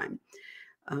social time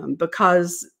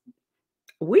because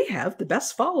we have the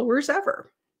best followers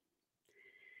ever.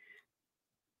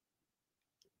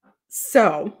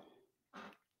 So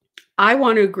I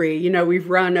want to agree. You know, we've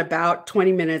run about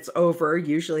 20 minutes over.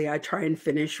 Usually I try and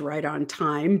finish right on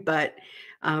time, but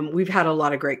we've had a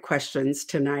lot of great questions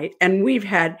tonight. And we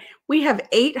have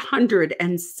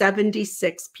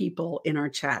 876 people in our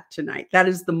chat tonight. That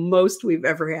is the most we've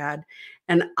ever had.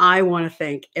 And I want to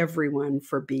thank everyone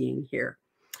for being here.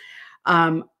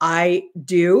 I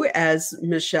do, as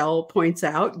Michelle points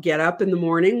out, get up in the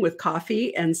morning with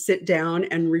coffee and sit down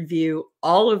and review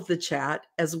all of the chat,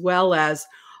 as well as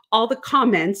all the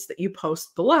comments that you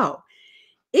post below.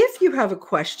 If you have a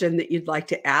question that you'd like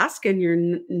to ask and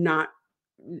you're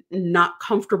not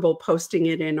comfortable posting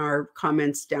it in our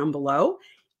comments down below,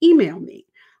 email me.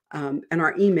 And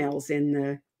our email's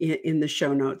in the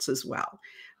show notes as well.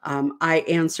 I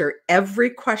answer every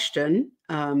question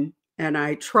and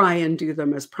I try and do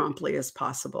them as promptly as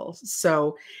possible.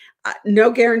 So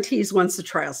no guarantees once the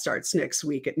trial starts next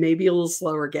week. It may be a little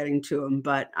slower getting to them,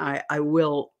 but I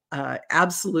will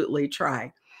absolutely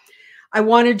try. I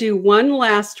want to do one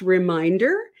last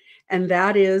reminder, and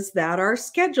that is that our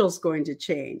schedule is going to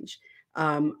change.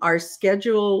 Our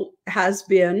schedule has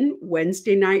been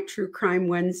Wednesday night, True Crime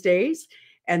Wednesdays,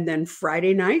 and then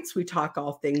Friday nights, we talk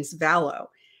all things Vallow.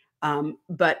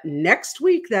 But next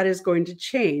week, that is going to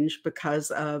change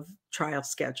because of trial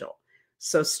schedule.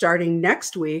 So starting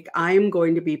next week, I am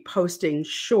going to be posting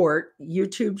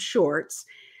YouTube shorts.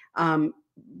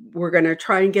 We're going to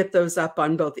try and get those up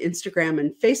on both Instagram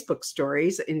and Facebook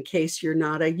stories in case you're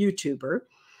not a YouTuber.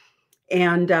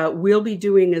 And I'll be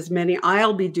doing as many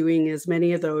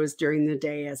of those during the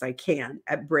day as I can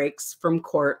at breaks from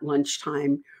court,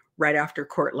 lunchtime, right after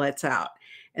court lets out.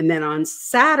 And then on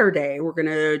Saturday, we're going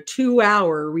to do a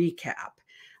 2-hour recap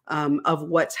of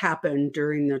what's happened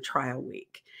during the trial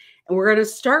week. And we're going to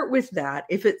start with that.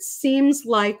 If it seems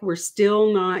like we're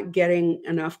still not getting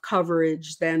enough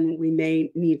coverage, then we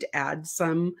may need to add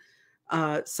some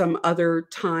other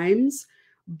times.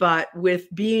 But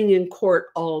with being in court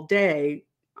all day,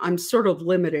 I'm sort of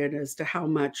limited as to how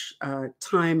much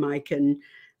time I can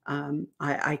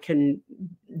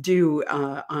do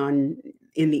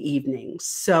in the evenings.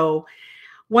 So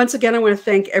once again, I want to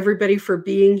thank everybody for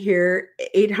being here.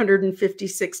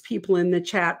 856 people in the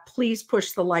chat. Please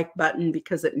push the like button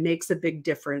because it makes a big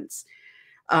difference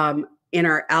in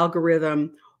our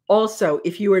algorithm. Also,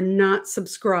 if you are not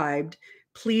subscribed,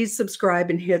 please subscribe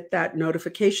and hit that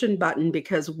notification button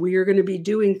because we're going to be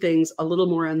doing things a little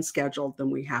more unscheduled than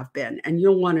we have been. And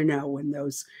you'll want to know when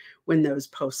those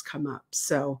posts come up.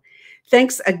 So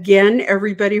thanks again,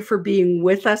 everybody, for being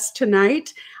with us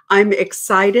tonight. I'm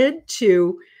excited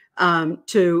to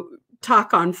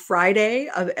talk on Friday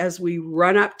as we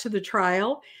run up to the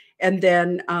trial. And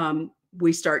then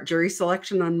we start jury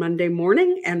selection on Monday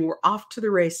morning and we're off to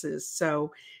the races.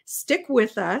 So stick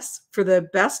with us for the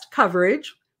best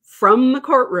coverage from the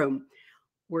courtroom.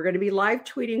 We're going to be live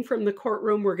tweeting from the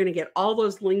courtroom. We're going to get all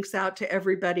those links out to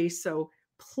everybody. So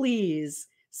please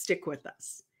stick with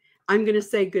us. I'm going to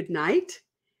say good night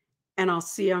and I'll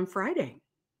see you on Friday.